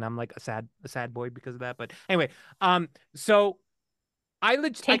officially, and I'm like a sad boy because of that. But anyway, so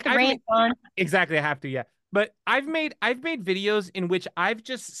Take the I've reins made on. exactly I have to, yeah. But I've made videos in which I've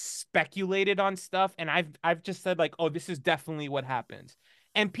just speculated on stuff and I've just said like, oh, this is definitely what happens.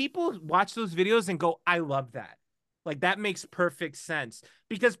 And people watch those videos and go, I love that. Like that makes perfect sense.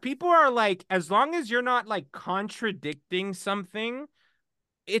 Because people are like, as long as you're not like contradicting something,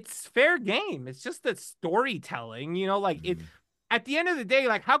 it's fair game. It's just the storytelling, you know, like it Mhm. at the end of the day,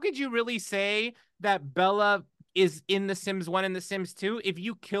 like how could you really say that Bella is in The Sims 1 and The Sims 2 if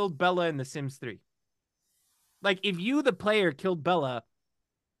you killed Bella in The Sims 3? Like if you the player killed Bella,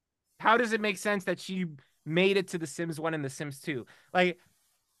 how does it make sense that she made it to The Sims 1 and The Sims 2? Like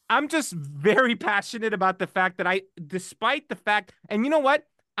I'm just very passionate about the fact that despite the fact, and you know what?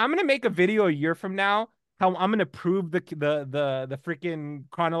 I'm gonna make a video a year from now how I'm gonna prove the freaking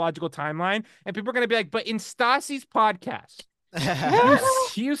chronological timeline, and people are gonna be like, but in Stassi's podcast,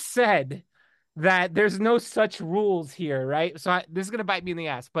 you you said that there's no such rules here, right? So this is gonna bite me in the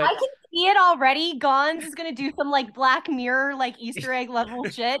ass, I but can see it already. Gonz is gonna do some like Black Mirror, like Easter egg level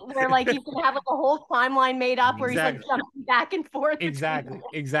shit, where like he's gonna have like a whole timeline made up where he's like exactly, jumping back and forth between.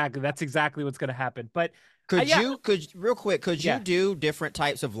 exactly. That's exactly what's gonna happen. But yeah, Could real quick, could you yeah. do different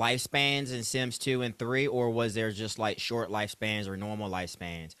types of lifespans in Sims 2 and 3, or was there just like short lifespans or normal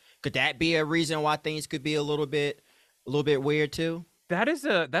lifespans? Could that be a reason why things could be a little bit weird too? That's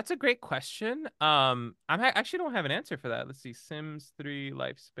a great question. I actually don't have an answer for that. Let's see, Sims 3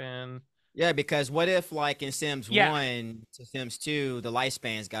 lifespan. Yeah, because what if like in Sims Yeah, 1 to Sims 2, the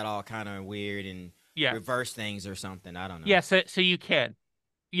lifespans got all kind of weird and yeah, reverse things or something? I don't know. yeah. So you can,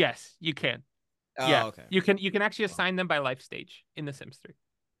 yes, you can. Yeah, Oh, okay. you can actually Well, assign them by life stage in The Sims 3.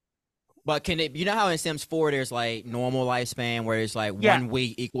 but can it, you know how in Sims 4 there's like normal lifespan where it's like Yeah, 1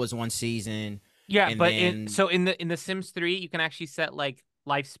 week equals 1 season, yeah. and But then in the Sims 3, you can actually set like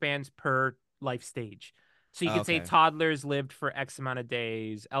lifespans per life stage. So you could say Okay. toddlers lived for X amount of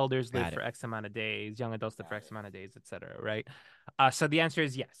days, elders lived Got for it. X amount of days, young adults lived for Got X it. amount of days, etc. Right? So the answer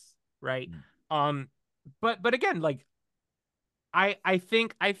is yes, right? Mm. Um, but again, like I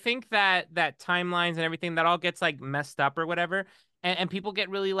think that timelines and everything that all gets like messed up or whatever, and people get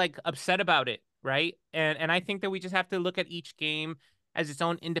really like upset about it, right? And I think that we just have to look at each game as its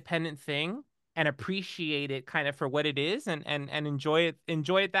own independent thing and appreciate it kind of for what it is and enjoy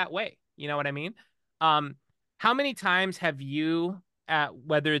it that way. You know what I mean? Um, how many times have you,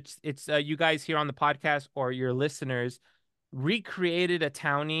 whether it's you guys here on the podcast or your listeners, recreated a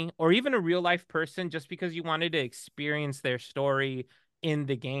townie or even a real life person just because you wanted to experience their story in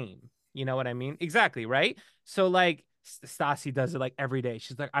the game? You know what I mean? Exactly, right? So like Stassi does it like every day.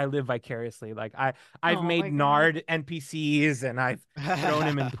 She's like, I live vicariously. Like I've Oh my made God. Nard NPCs and I've thrown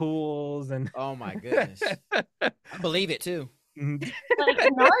him in pools and Oh my goodness. I believe it too. Like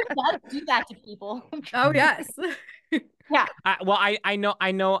Nard does do that to people. Oh yes. Yeah.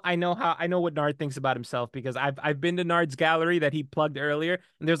 I know what Nard thinks about himself because I've been to Nard's gallery that he plugged earlier,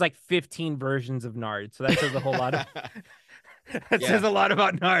 and there's like 15 versions of Nard, so that says a whole lot of that says Yeah. a lot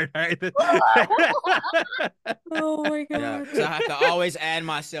about Nard, right? Oh my Yeah. God. So I have to always add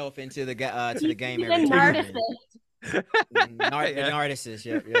myself into the to the game He's every a time. narcissist. The Yeah. narcissist.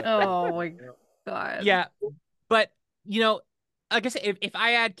 Yep. Yep. Oh my God. Yeah, but you know, like I said, if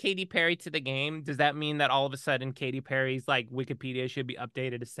I add Katy Perry to the game, does that mean that all of a sudden Katy Perry's like Wikipedia should be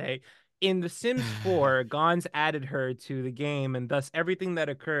updated to say in The Sims 4, Gonz added her to the game, and thus everything that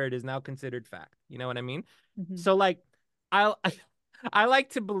occurred is now considered fact. You know what I mean? Mhm. So like, I I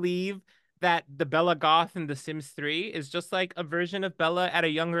like to believe that the Bella Goth in The Sims 3 is just like a version of Bella at a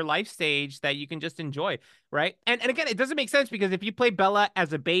younger life stage that you can just enjoy, right? And again, it doesn't make sense because if you play Bella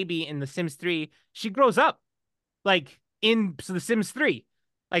as a baby in The Sims 3, she grows up like in The Sims 3.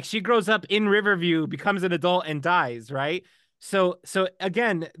 Like she grows up in Riverview, becomes an adult and dies, right? So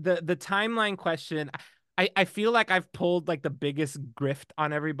again, the timeline question, I feel like I've pulled like the biggest grift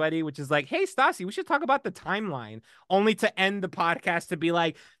on everybody, which is like, hey Stassi, we should talk about the timeline, only to end the podcast to be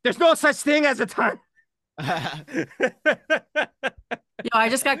like, there's no such thing as a time. Yo, I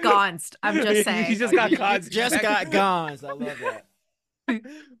just got gonzed. I'm just You saying. just got You caught. just got guns. I love that.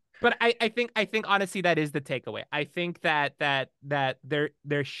 But I think honestly that is the takeaway. I think that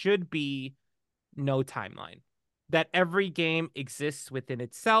there should be no timeline. That every game exists within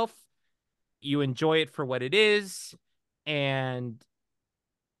itself. You enjoy it for what it is, and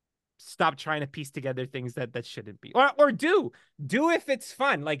stop trying to piece together things that shouldn't be. Or do if it's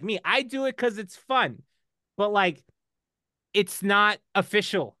fun. Like me, I do it because it's fun. But like it's not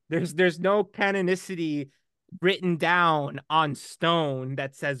official. There's no canonicity written down on stone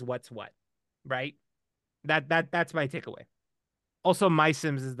that says what's what, right? That's my takeaway. Also, My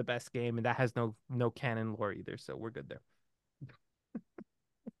Sims is the best game, and that has no canon lore either, so we're good there.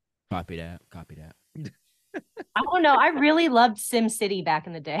 Copy that. Copy that. I don't know. I really loved Sim City back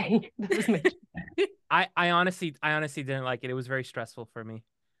in the day. This is my I honestly didn't like it. It was very stressful for me.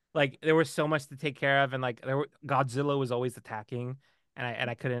 Like there was so much to take care of, and like Godzilla was always attacking, and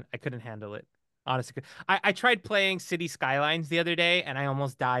I couldn't handle it. Honestly, I tried playing City Skylines the other day, and I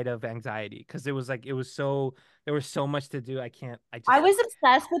almost died of anxiety because it was like there was so much to do. I was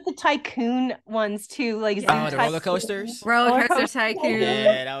obsessed with the tycoon ones too, like Yeah. Oh, the roller coasters. Roller Coaster Tycoon.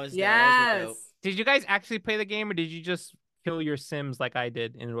 Yeah, that was Yes. dope. Did you guys actually play the game, or did you just kill your Sims like I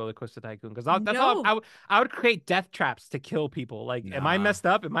did in Roller Coaster Tycoon? Because that's all No. I would create death traps to kill people. Like, am I Nah. messed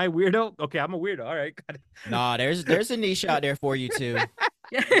up? Am I weirdo? Okay, I'm a weirdo. All right, got it. Nah, there's a niche out there for you too.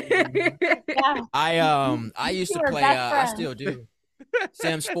 Yeah. I used to You're play. best I friends. still do.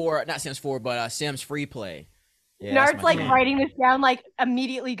 Sims 4, not Sims 4, but Sims Free Play. Yeah, that's Nard's my like jam. writing this down, like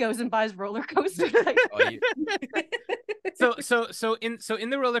immediately goes and buys roller coasters. Like, Oh, you, So in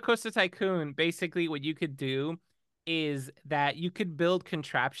the Roller Coaster Tycoon, basically what you could do is that you could build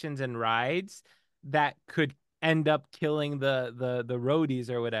contraptions and rides that could end up killing the roadies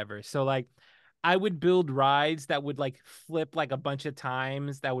or whatever. So like I would build rides that would like flip like a bunch of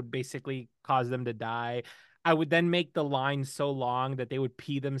times that would basically cause them to die. I would then make the line so long that they would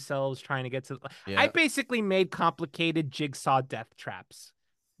pee themselves trying to get to. yeah, I basically made complicated jigsaw death traps.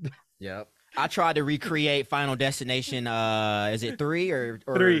 yep. I tried to recreate Final Destination. Is it 3 or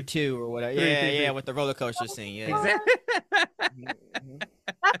Three. 2 or whatever? Three, Yeah, three, yeah, three. with the roller coaster scene. Yeah. Exactly. Mhm.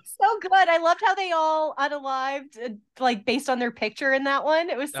 that's so good. I loved how they all unalived, like based on their picture in that one.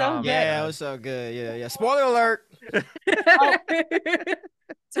 It was so Oh, good. Yeah, God. it was so good. Yeah, yeah. Spoiler alert.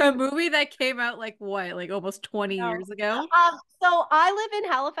 So a movie that came out like what, like almost 20 No. years ago? So I live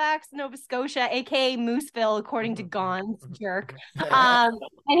in Halifax, Nova Scotia, aka Mooseville, according to Gonz, jerk. Um,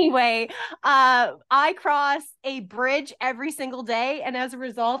 anyway, I cross a bridge every single day, and as a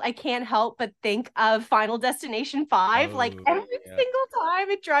result, I can't help but think of Final Destination 5. Like Oh, every yeah. single time,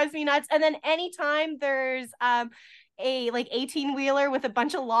 it drives me nuts. And then anytime there's a like 18-wheeler with a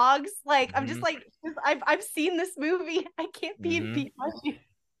bunch of logs, like I'm just like, I've seen this movie. I can't be in behind.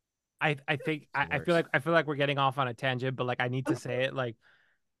 I think It's the I feel like we're getting off on a tangent, but like I need to say it. Like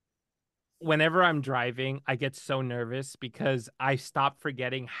whenever I'm driving, I get so nervous because I stop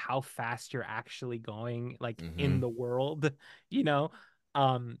forgetting how fast you're actually going, like in the world, you know.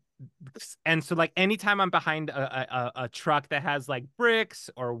 Um, and so like anytime I'm behind a truck that has like bricks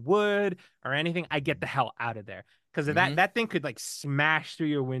or wood or anything, I get the hell out of there because that thing could like smash through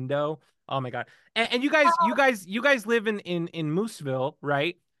your window. Oh my God. And you guys live in Mooseville,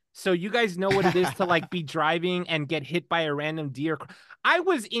 right? So you guys know what it is to like be driving and get hit by a random deer. I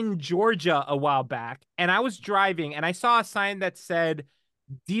was in Georgia a while back and I was driving and I saw a sign that said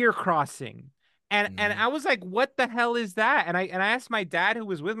deer crossing. And I was like, what the hell is that? And I asked my dad who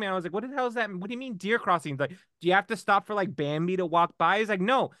was with me, I was like, what the hell is that? What do you mean deer crossing? He's like, do you have to stop for like Bambi to walk by? He's like,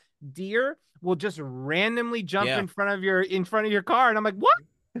 no, deer will just randomly jump Yeah. in front of your car. And I'm like, what?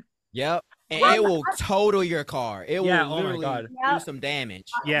 Yep. And it will total your car. It Yeah, will oh my literally God. do some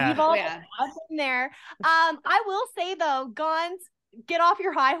damage. Yeah. We've all Yeah. been there. I will say though, Gonz, get off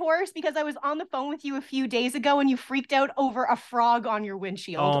your high horse because I was on the phone with you a few days ago and you freaked out over a frog on your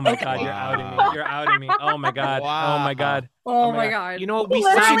windshield. Oh my Okay. God, you're outing me. Wow. You're outing me. Oh my God. Oh my God. Oh my God. You know what?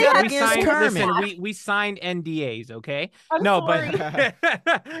 What you got against Kermit? Listen, we signed NDAs, okay? I'm No, sorry.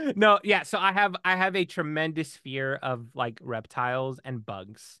 but no, yeah. So I have a tremendous fear of like reptiles and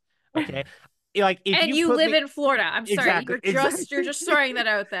bugs. Okay. Like if And you you put live me in Florida. I'm sorry. exactly, You're just throwing that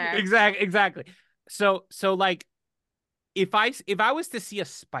out there. exactly. So like if I was to see a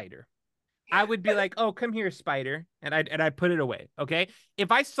spider, I would be like, "Oh, come here, spider," and I'd put it away. Okay.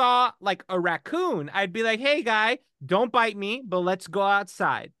 If I saw like a raccoon, I'd be like, "Hey, guy, don't bite me, but let's go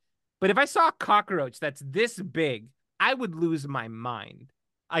outside." But if I saw a cockroach that's this big, I would lose my mind.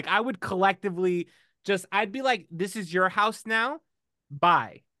 Like I would collectively I'd be like, "This is your house now.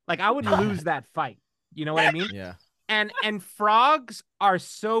 Bye." Like I would lose that fight. You know what I mean? Yeah. And frogs are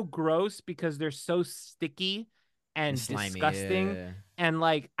so gross because they're so sticky and Slimy. disgusting. Yeah. And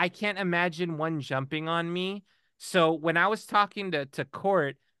like I can't imagine one jumping on me. So when I was talking to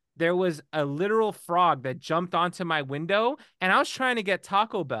Court, there was a literal frog that jumped onto my window and I was trying to get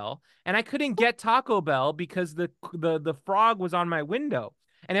Taco Bell and I couldn't get Taco Bell because the frog was on my window.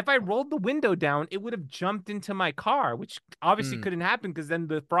 And if I rolled the window down, it would have jumped into my car, which obviously couldn't happen because then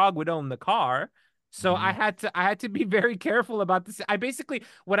the frog would own the car. So I had to be very careful about this. I basically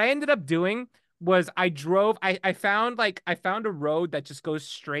what I ended up doing was I found a road that just goes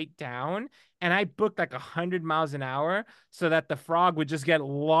straight down and I booked like 100 miles an hour so that the frog would just get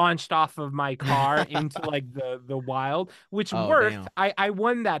launched off of my car into like the wild, which Oh, worked. damn. I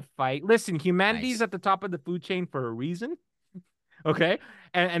won that fight. Listen, humanity's Nice. at the top of the food chain for a reason. Okay.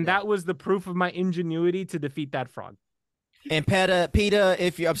 And Yeah. that was the proof of my ingenuity to defeat that frog. And PETA,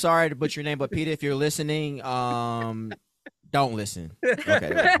 if you I'm sorry to butcher your name, but PETA, if you're listening, don't listen.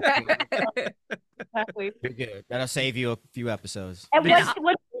 Okay. Exactly. You're good. That'll save you a few episodes. And Yeah.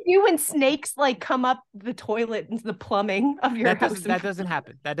 what do you do when snakes like come up the toilet into the plumbing of your house? That doesn't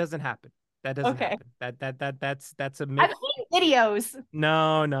happen. That doesn't happen. That doesn't Okay. happen. That's a I've myth. seen videos.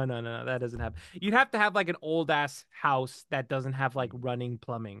 No. That doesn't happen. You'd have to have like an old ass house that doesn't have like running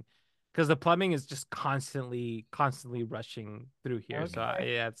plumbing, because the plumbing is just constantly rushing through here. So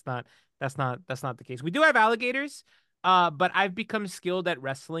Okay. yeah, that's not the case. We do have alligators, but I've become skilled at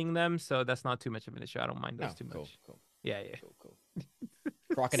wrestling them, so that's not too much of an issue. I don't mind those too much. Cool. Yeah. Cool.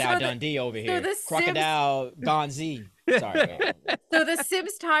 Crocodile Dundee over here. Crocodile Gonzi. Sorry. So the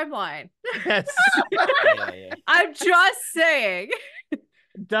Sims timeline. Yes. Yeah. I'm just saying. It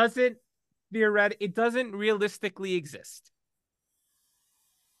doesn't realistically exist.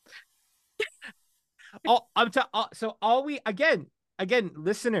 So all we again,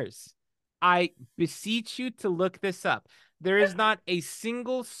 listeners, I beseech you to look this up. There is not a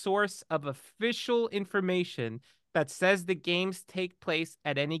single source of official information that says the games take place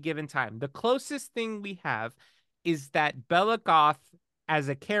at any given time. The closest thing we have is that Bella Goth, as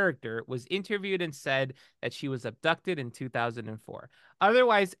a character, was interviewed and said that she was abducted in 2004.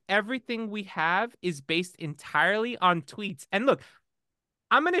 Otherwise, everything we have is based entirely on tweets. And look,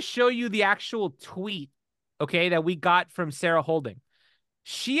 I'm going to show you the actual tweet, okay, that we got from Sarah Holding.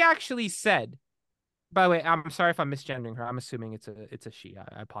 She actually said By the way, I'm sorry if I'm misgendering her. I'm assuming it's a she.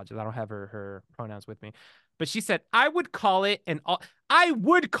 I apologize. I don't have her pronouns with me. But she said, I would call it an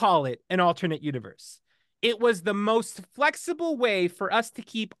alternate universe. It was the most flexible way for us to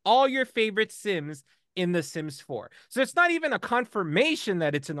keep all your favorite Sims in The Sims 4. So it's not even a confirmation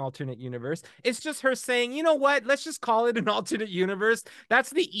that it's an alternate universe. It's just her saying, you know what? Let's just call it an alternate universe.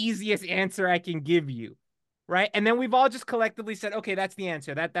 That's the easiest answer I can give you. Right. And then we've all just collectively said, okay, that's the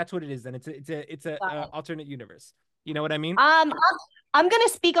answer. That's what it is. Then it's a alternate universe. You know what I mean? I'm gonna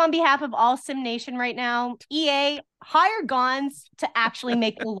speak on behalf of all Sim Nation right now. EA, hire Gonz to actually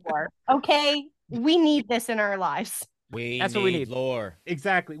make the lore. Okay, we need this in our lives. That's what we need. Lore.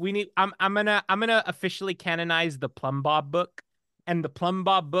 Exactly. We need. I'm gonna officially canonize the Plum Bob book, and the Plum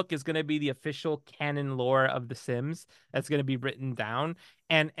Bob book is gonna be the official canon lore of The Sims. That's gonna be written down.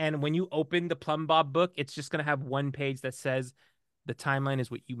 And when you open the Plum Bob book, it's just gonna have one page that says, "The timeline is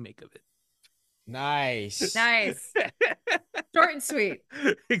what you make of it." Nice. Nice. Short and sweet.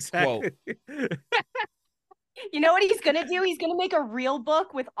 Exactly. You know what he's gonna do? He's gonna make a real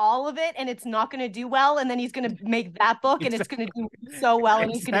book with all of it, and it's not gonna do well. And then he's gonna make that book, and it's gonna do so well,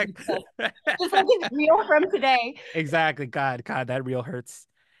 and he's gonna be pissed. Just like his reel from today. Exactly. God, that reel hurts.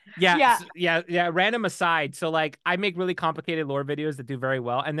 Yeah. Random aside. So like I make really complicated lore videos that do very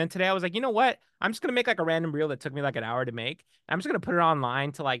well. And then today I was like, you know what? I'm just gonna make like a random reel that took me like an hour to make. I'm just gonna put it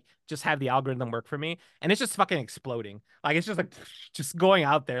online to like just have the algorithm work for me. And it's just fucking exploding. Like it's just like just going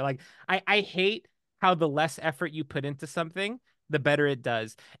out there. Like I hate how the less effort you put into something, the better it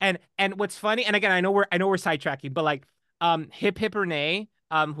does. And what's funny, and again, I know we're sidetracking, but like Hip Hip Renee,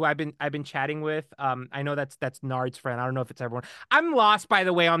 who I've been chatting with. I know that's Nard's friend. I don't know if it's everyone. I'm lost, by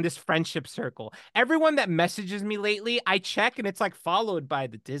the way, on this friendship circle. Everyone that messages me lately, I check and it's like followed by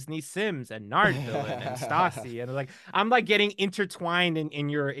the Disney Sims and Nardvillain and Stassi. And like I'm like getting intertwined in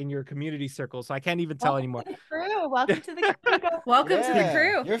your community circle. So I can't even tell anymore. Welcome to the crew. Welcome to the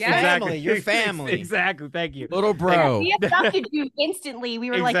crew. Your Yeah. family. Your family. Exactly. Thank you. Little bro. We abducted you instantly.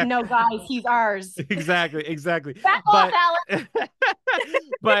 We were like, no, guys, he's ours. Exactly. Back off, Alex.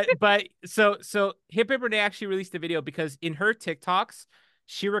 but so Hip Hip Renee actually released a video because in her TikToks,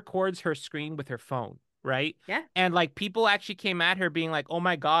 she records her screen with her phone, right? Yeah. And like people actually came at her being like, "Oh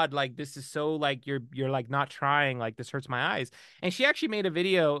my God, like this is so like you're like not trying, like this hurts my eyes." And she actually made a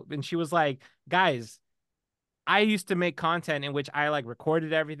video and she was like, "Guys, I used to make content in which I like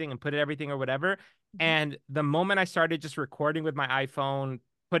recorded everything and put everything or whatever. And the moment I started just recording with my iPhone,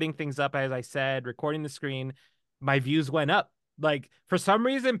 putting things up, as I said, recording the screen, my views went up. Like for some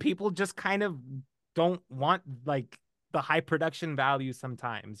reason, people just kind of don't want like the high production value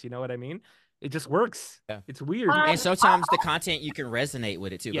sometimes. You know what I mean? It just works. Yeah. It's weird. And sometimes the content you can resonate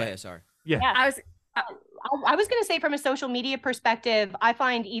with it too. Yeah. Go ahead, sorry. Yeah. I was going to say from a social media perspective, I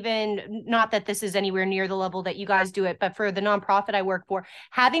find even not that this is anywhere near the level that you guys do it, but for the nonprofit I work for,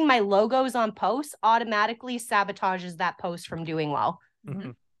 having my logos on posts automatically sabotages that post from doing well.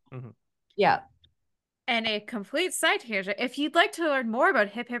 Yeah. And a complete side tangent. If you'd like to learn more about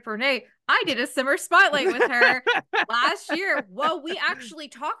Hip Hip Renee, I did a Simmer Spotlight with her last year. Well, we actually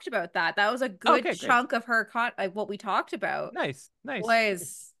talked about that. That was a good chunk of her what we talked about. Nice.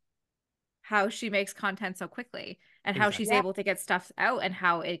 Was how she makes content so quickly and how she's able to get stuff out and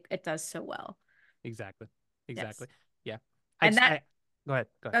how it does so well. Exactly. Yes. Yeah. And go ahead.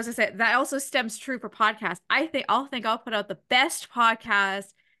 I was gonna say that also stems true for podcasts. I'll put out the best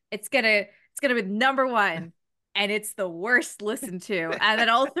podcast. It's gonna be number one, and it's the worst listened to. And then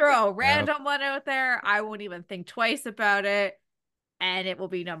I'll throw a random one out there. I won't even think twice about it, and it will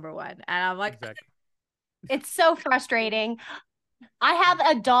be number one. And I'm like, it's so frustrating. I have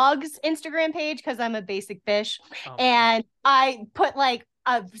a dog's Instagram page because I'm a basic fish, and I put like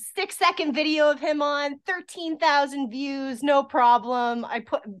a 6-second video of him on, 13,000 views, no problem. I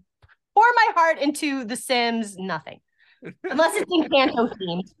pour my heart into The Sims, nothing, unless it's Encanto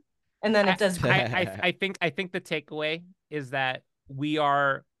themed, and then it does. I think the takeaway is that we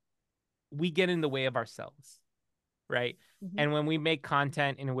get in the way of ourselves, right? And when we make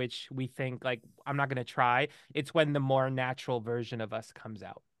content in which we think like I'm not gonna try, it's when the more natural version of us comes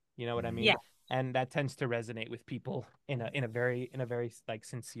out. You know what I mean? Yeah. And that tends to resonate with people in a very like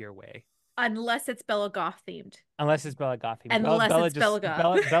sincere way. Unless it's Bella Goth themed. Unless it's Bella Goth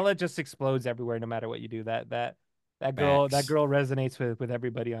themed. Bella just explodes everywhere no matter what you do. That girl resonates with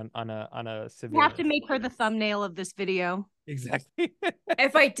everybody on a severe. You have to make her the thumbnail of this video. Exactly.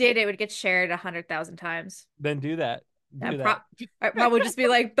 If I did, it would get shared 100,000 times. Then do that. I would just be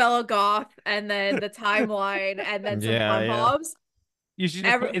like Bella Goth and then the timeline and then some fun bobs. You should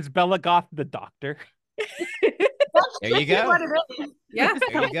it's Bella Goth the doctor. There you go. Yeah.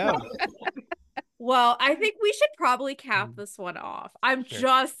 There you go. Well, I think we should probably cap this one off. I'm Sure.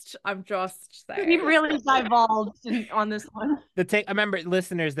 just We saying. really divulged on this one. Remember,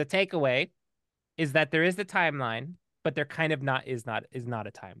 listeners, the takeaway is that there is the timeline, but there kind of is not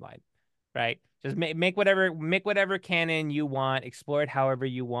a timeline, right? Just make whatever canon you want, explore it however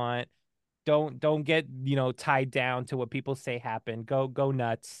you want. Don't get, tied down to what people say happened. Go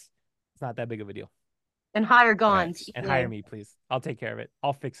nuts. It's not that big of a deal. And hire Gonz. Facts. And hire me, please. I'll take care of it.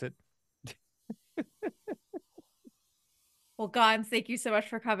 I'll fix it. Well, Gonz, thank you so much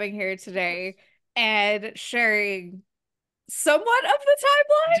for coming here today and sharing somewhat of the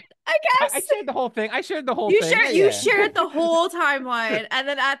timeline, I guess. I shared the whole thing. I shared the whole You thing. you shared the whole timeline, and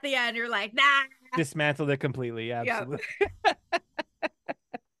then at the end, you're like, nah. Dismantled it completely. Yeah, absolutely. Yep.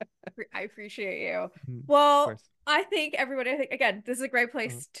 I appreciate you. Of Well, course. I think everybody, again, this is a great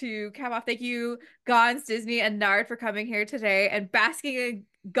place to cap off. Thank you, Gonz, Disney, and Nard for coming here today and basking in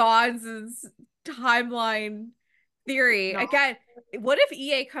Gonz's timeline theory. No. Again, what if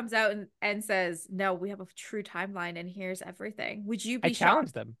EA comes out and says, no, we have a true timeline and here's everything? Would you be I challenge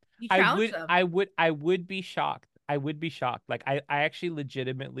shocked? them. You challenge them. I would be shocked. I would be shocked. Like I actually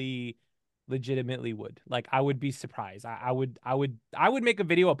legitimately would. Like I would be surprised. I would make a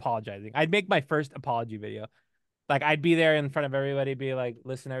video apologizing. I'd make my first apology video. Like I'd be there in front of everybody, be like,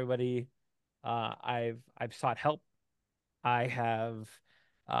 listen, everybody, I've sought help. I have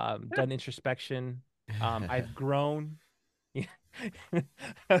done introspection. I've grown. Yeah.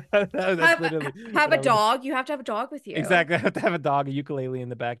 That's literally have a dog. You have to have a dog with you. Exactly. I have to have a dog, a ukulele in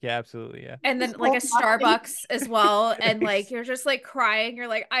the back. Yeah, absolutely. Yeah. And then like a Starbucks as well. And like you're just like crying. You're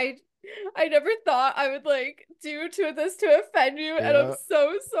like, I never thought I would like do to this to offend you, and I'm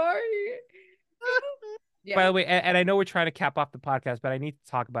so sorry. Yeah. By the way, and I know we're trying to cap off the podcast, but I need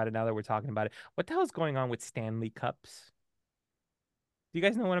to talk about it now that we're talking about it. What the hell is going on with Stanley Cups? Do you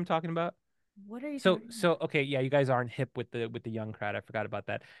guys know what I'm talking about? What are you So okay, yeah, you guys aren't hip with the young crowd. I forgot about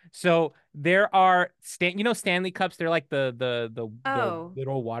that. So there are Stanley Cups. They're like the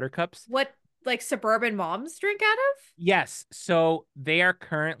little water cups. What, like suburban moms drink out of? Yes. So they are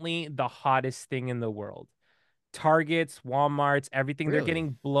currently the hottest thing in the world. Targets, Walmarts, everything, they're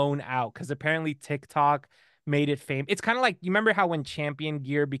getting blown out because apparently TikTok made it famous. It's kind of like, you remember how when Champion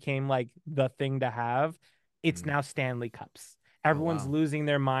gear became like the thing to have? It's now Stanley Cups. Everyone's losing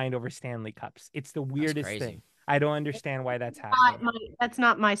their mind over Stanley Cups. It's the weirdest thing. I don't understand why that's happening. That's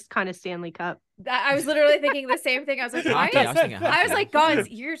not my kind of Stanley Cup. I was literally thinking the same thing. I was like, why? I was like, Gonz,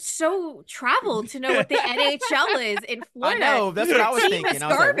 you're so traveled to know what the NHL is in Florida. I know, that's what I was thinking. It's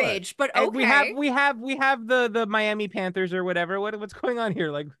garbage, but okay. We have the Miami Panthers or whatever. What's going on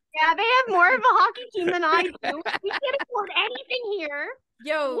here? Like, yeah, they have more of a hockey team than I do. We can't afford anything here.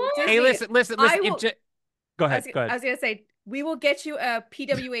 Yo, Disney, hey, listen. Go ahead. I was gonna say, we will get you a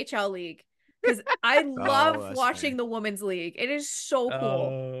PWHL league. Because I love watching the women's league. It is so cool.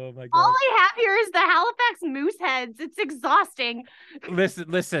 Oh my god! All I have here is the Halifax Mooseheads. It's exhausting.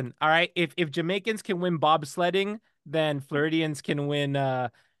 Listen. All right, if Jamaicans can win bobsledding, then Floridians can win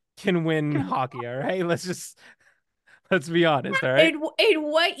hockey. All right, let's be honest. All right. In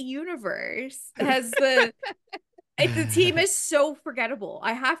what universe has the team is so forgettable?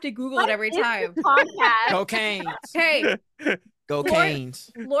 I have to Google it every time. Cocaine. Hey. Go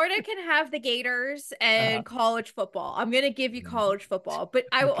Canes. Florida can have the Gators and college football. I'm going to give you college football, but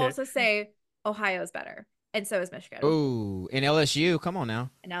I will also say Ohio's better. And so is Michigan. Ooh, and LSU. Come on now.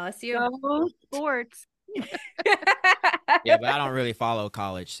 And LSU. Go sports. Yeah, but I don't really follow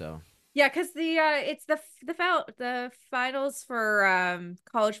college, so. Yeah, because it's the finals for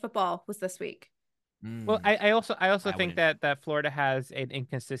college football was this week. Well, I also think that Florida has an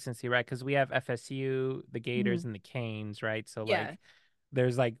inconsistency, right? Because we have FSU, the Gators, and the Canes, right? So like,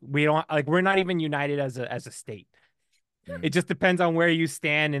 there's like we're not even united as a state. It just depends on where you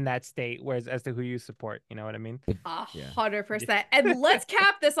stand in that state, as to who you support. You know what I mean? 100%. And let's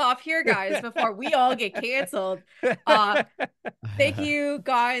cap this off here, guys, before we all get canceled. Thank you,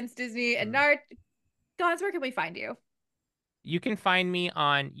 Gonz, Disney, and Nard. Gonz, where can we find you? You can find me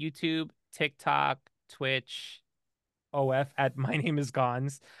on YouTube, TikTok, Twitch, OF at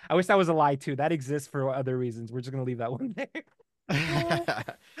Mynameisgonz. I wish that was a lie too. That exists for other reasons. We're just gonna leave that one there.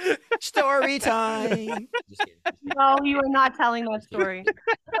 Story time. Just kidding. No, you are not telling that story.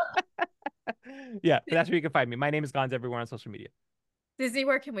 Yeah, that's where you can find me. Mynameisgonz everywhere on social media. Disney,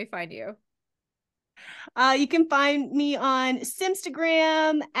 where can we find you? You can find me on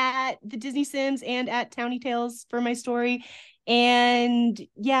Simstagram at the Disney Sims and at Towny Tales for my story. And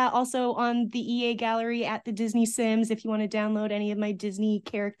yeah, also on the EA gallery at the Disney Sims if you want to download any of my Disney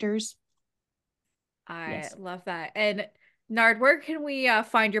characters. I love that. And Nard, where can we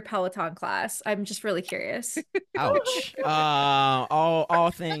find your Peloton class? I'm just really curious. Ouch.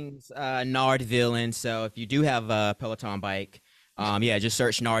 All things Nardvillain. So if you do have a Peloton bike, yeah, just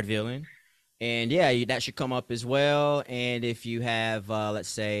search Nardvillain. And yeah, that should come up as well. And if you have let's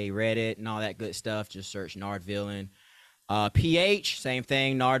say Reddit and all that good stuff, just search Nardvillain. PH, same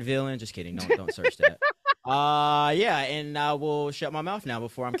thing, Nardvillain. Just kidding. Don't search that. Yeah, and I will shut my mouth now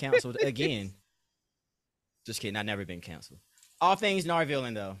before I'm canceled again. Just kidding. I've never been canceled. All things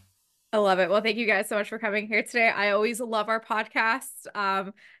Nardvillain though. I love it. Well, thank you guys so much for coming here today. I always love our podcast.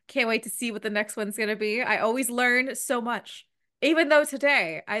 Can't wait to see what the next one's going to be. I always learn so much. Even though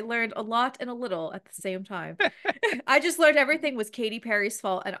today I learned a lot and a little at the same time. I just learned everything was Katy Perry's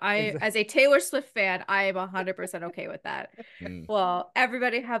fault. And as a Taylor Swift fan, I am 100% okay with that. Well,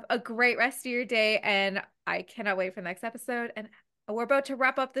 everybody have a great rest of your day. And I cannot wait for the next episode. And we're about to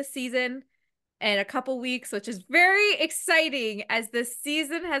wrap up this season in a couple weeks, which is very exciting as this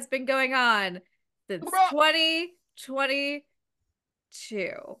season has been going on since 2022.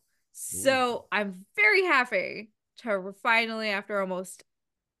 So I'm very happy to finally, after almost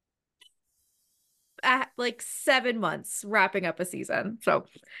like 7 months, wrapping up a season. So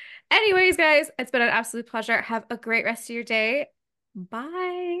anyways, guys, it's been an absolute pleasure. Have a great rest of your day.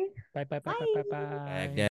 Bye. Bye. Bye. Bye.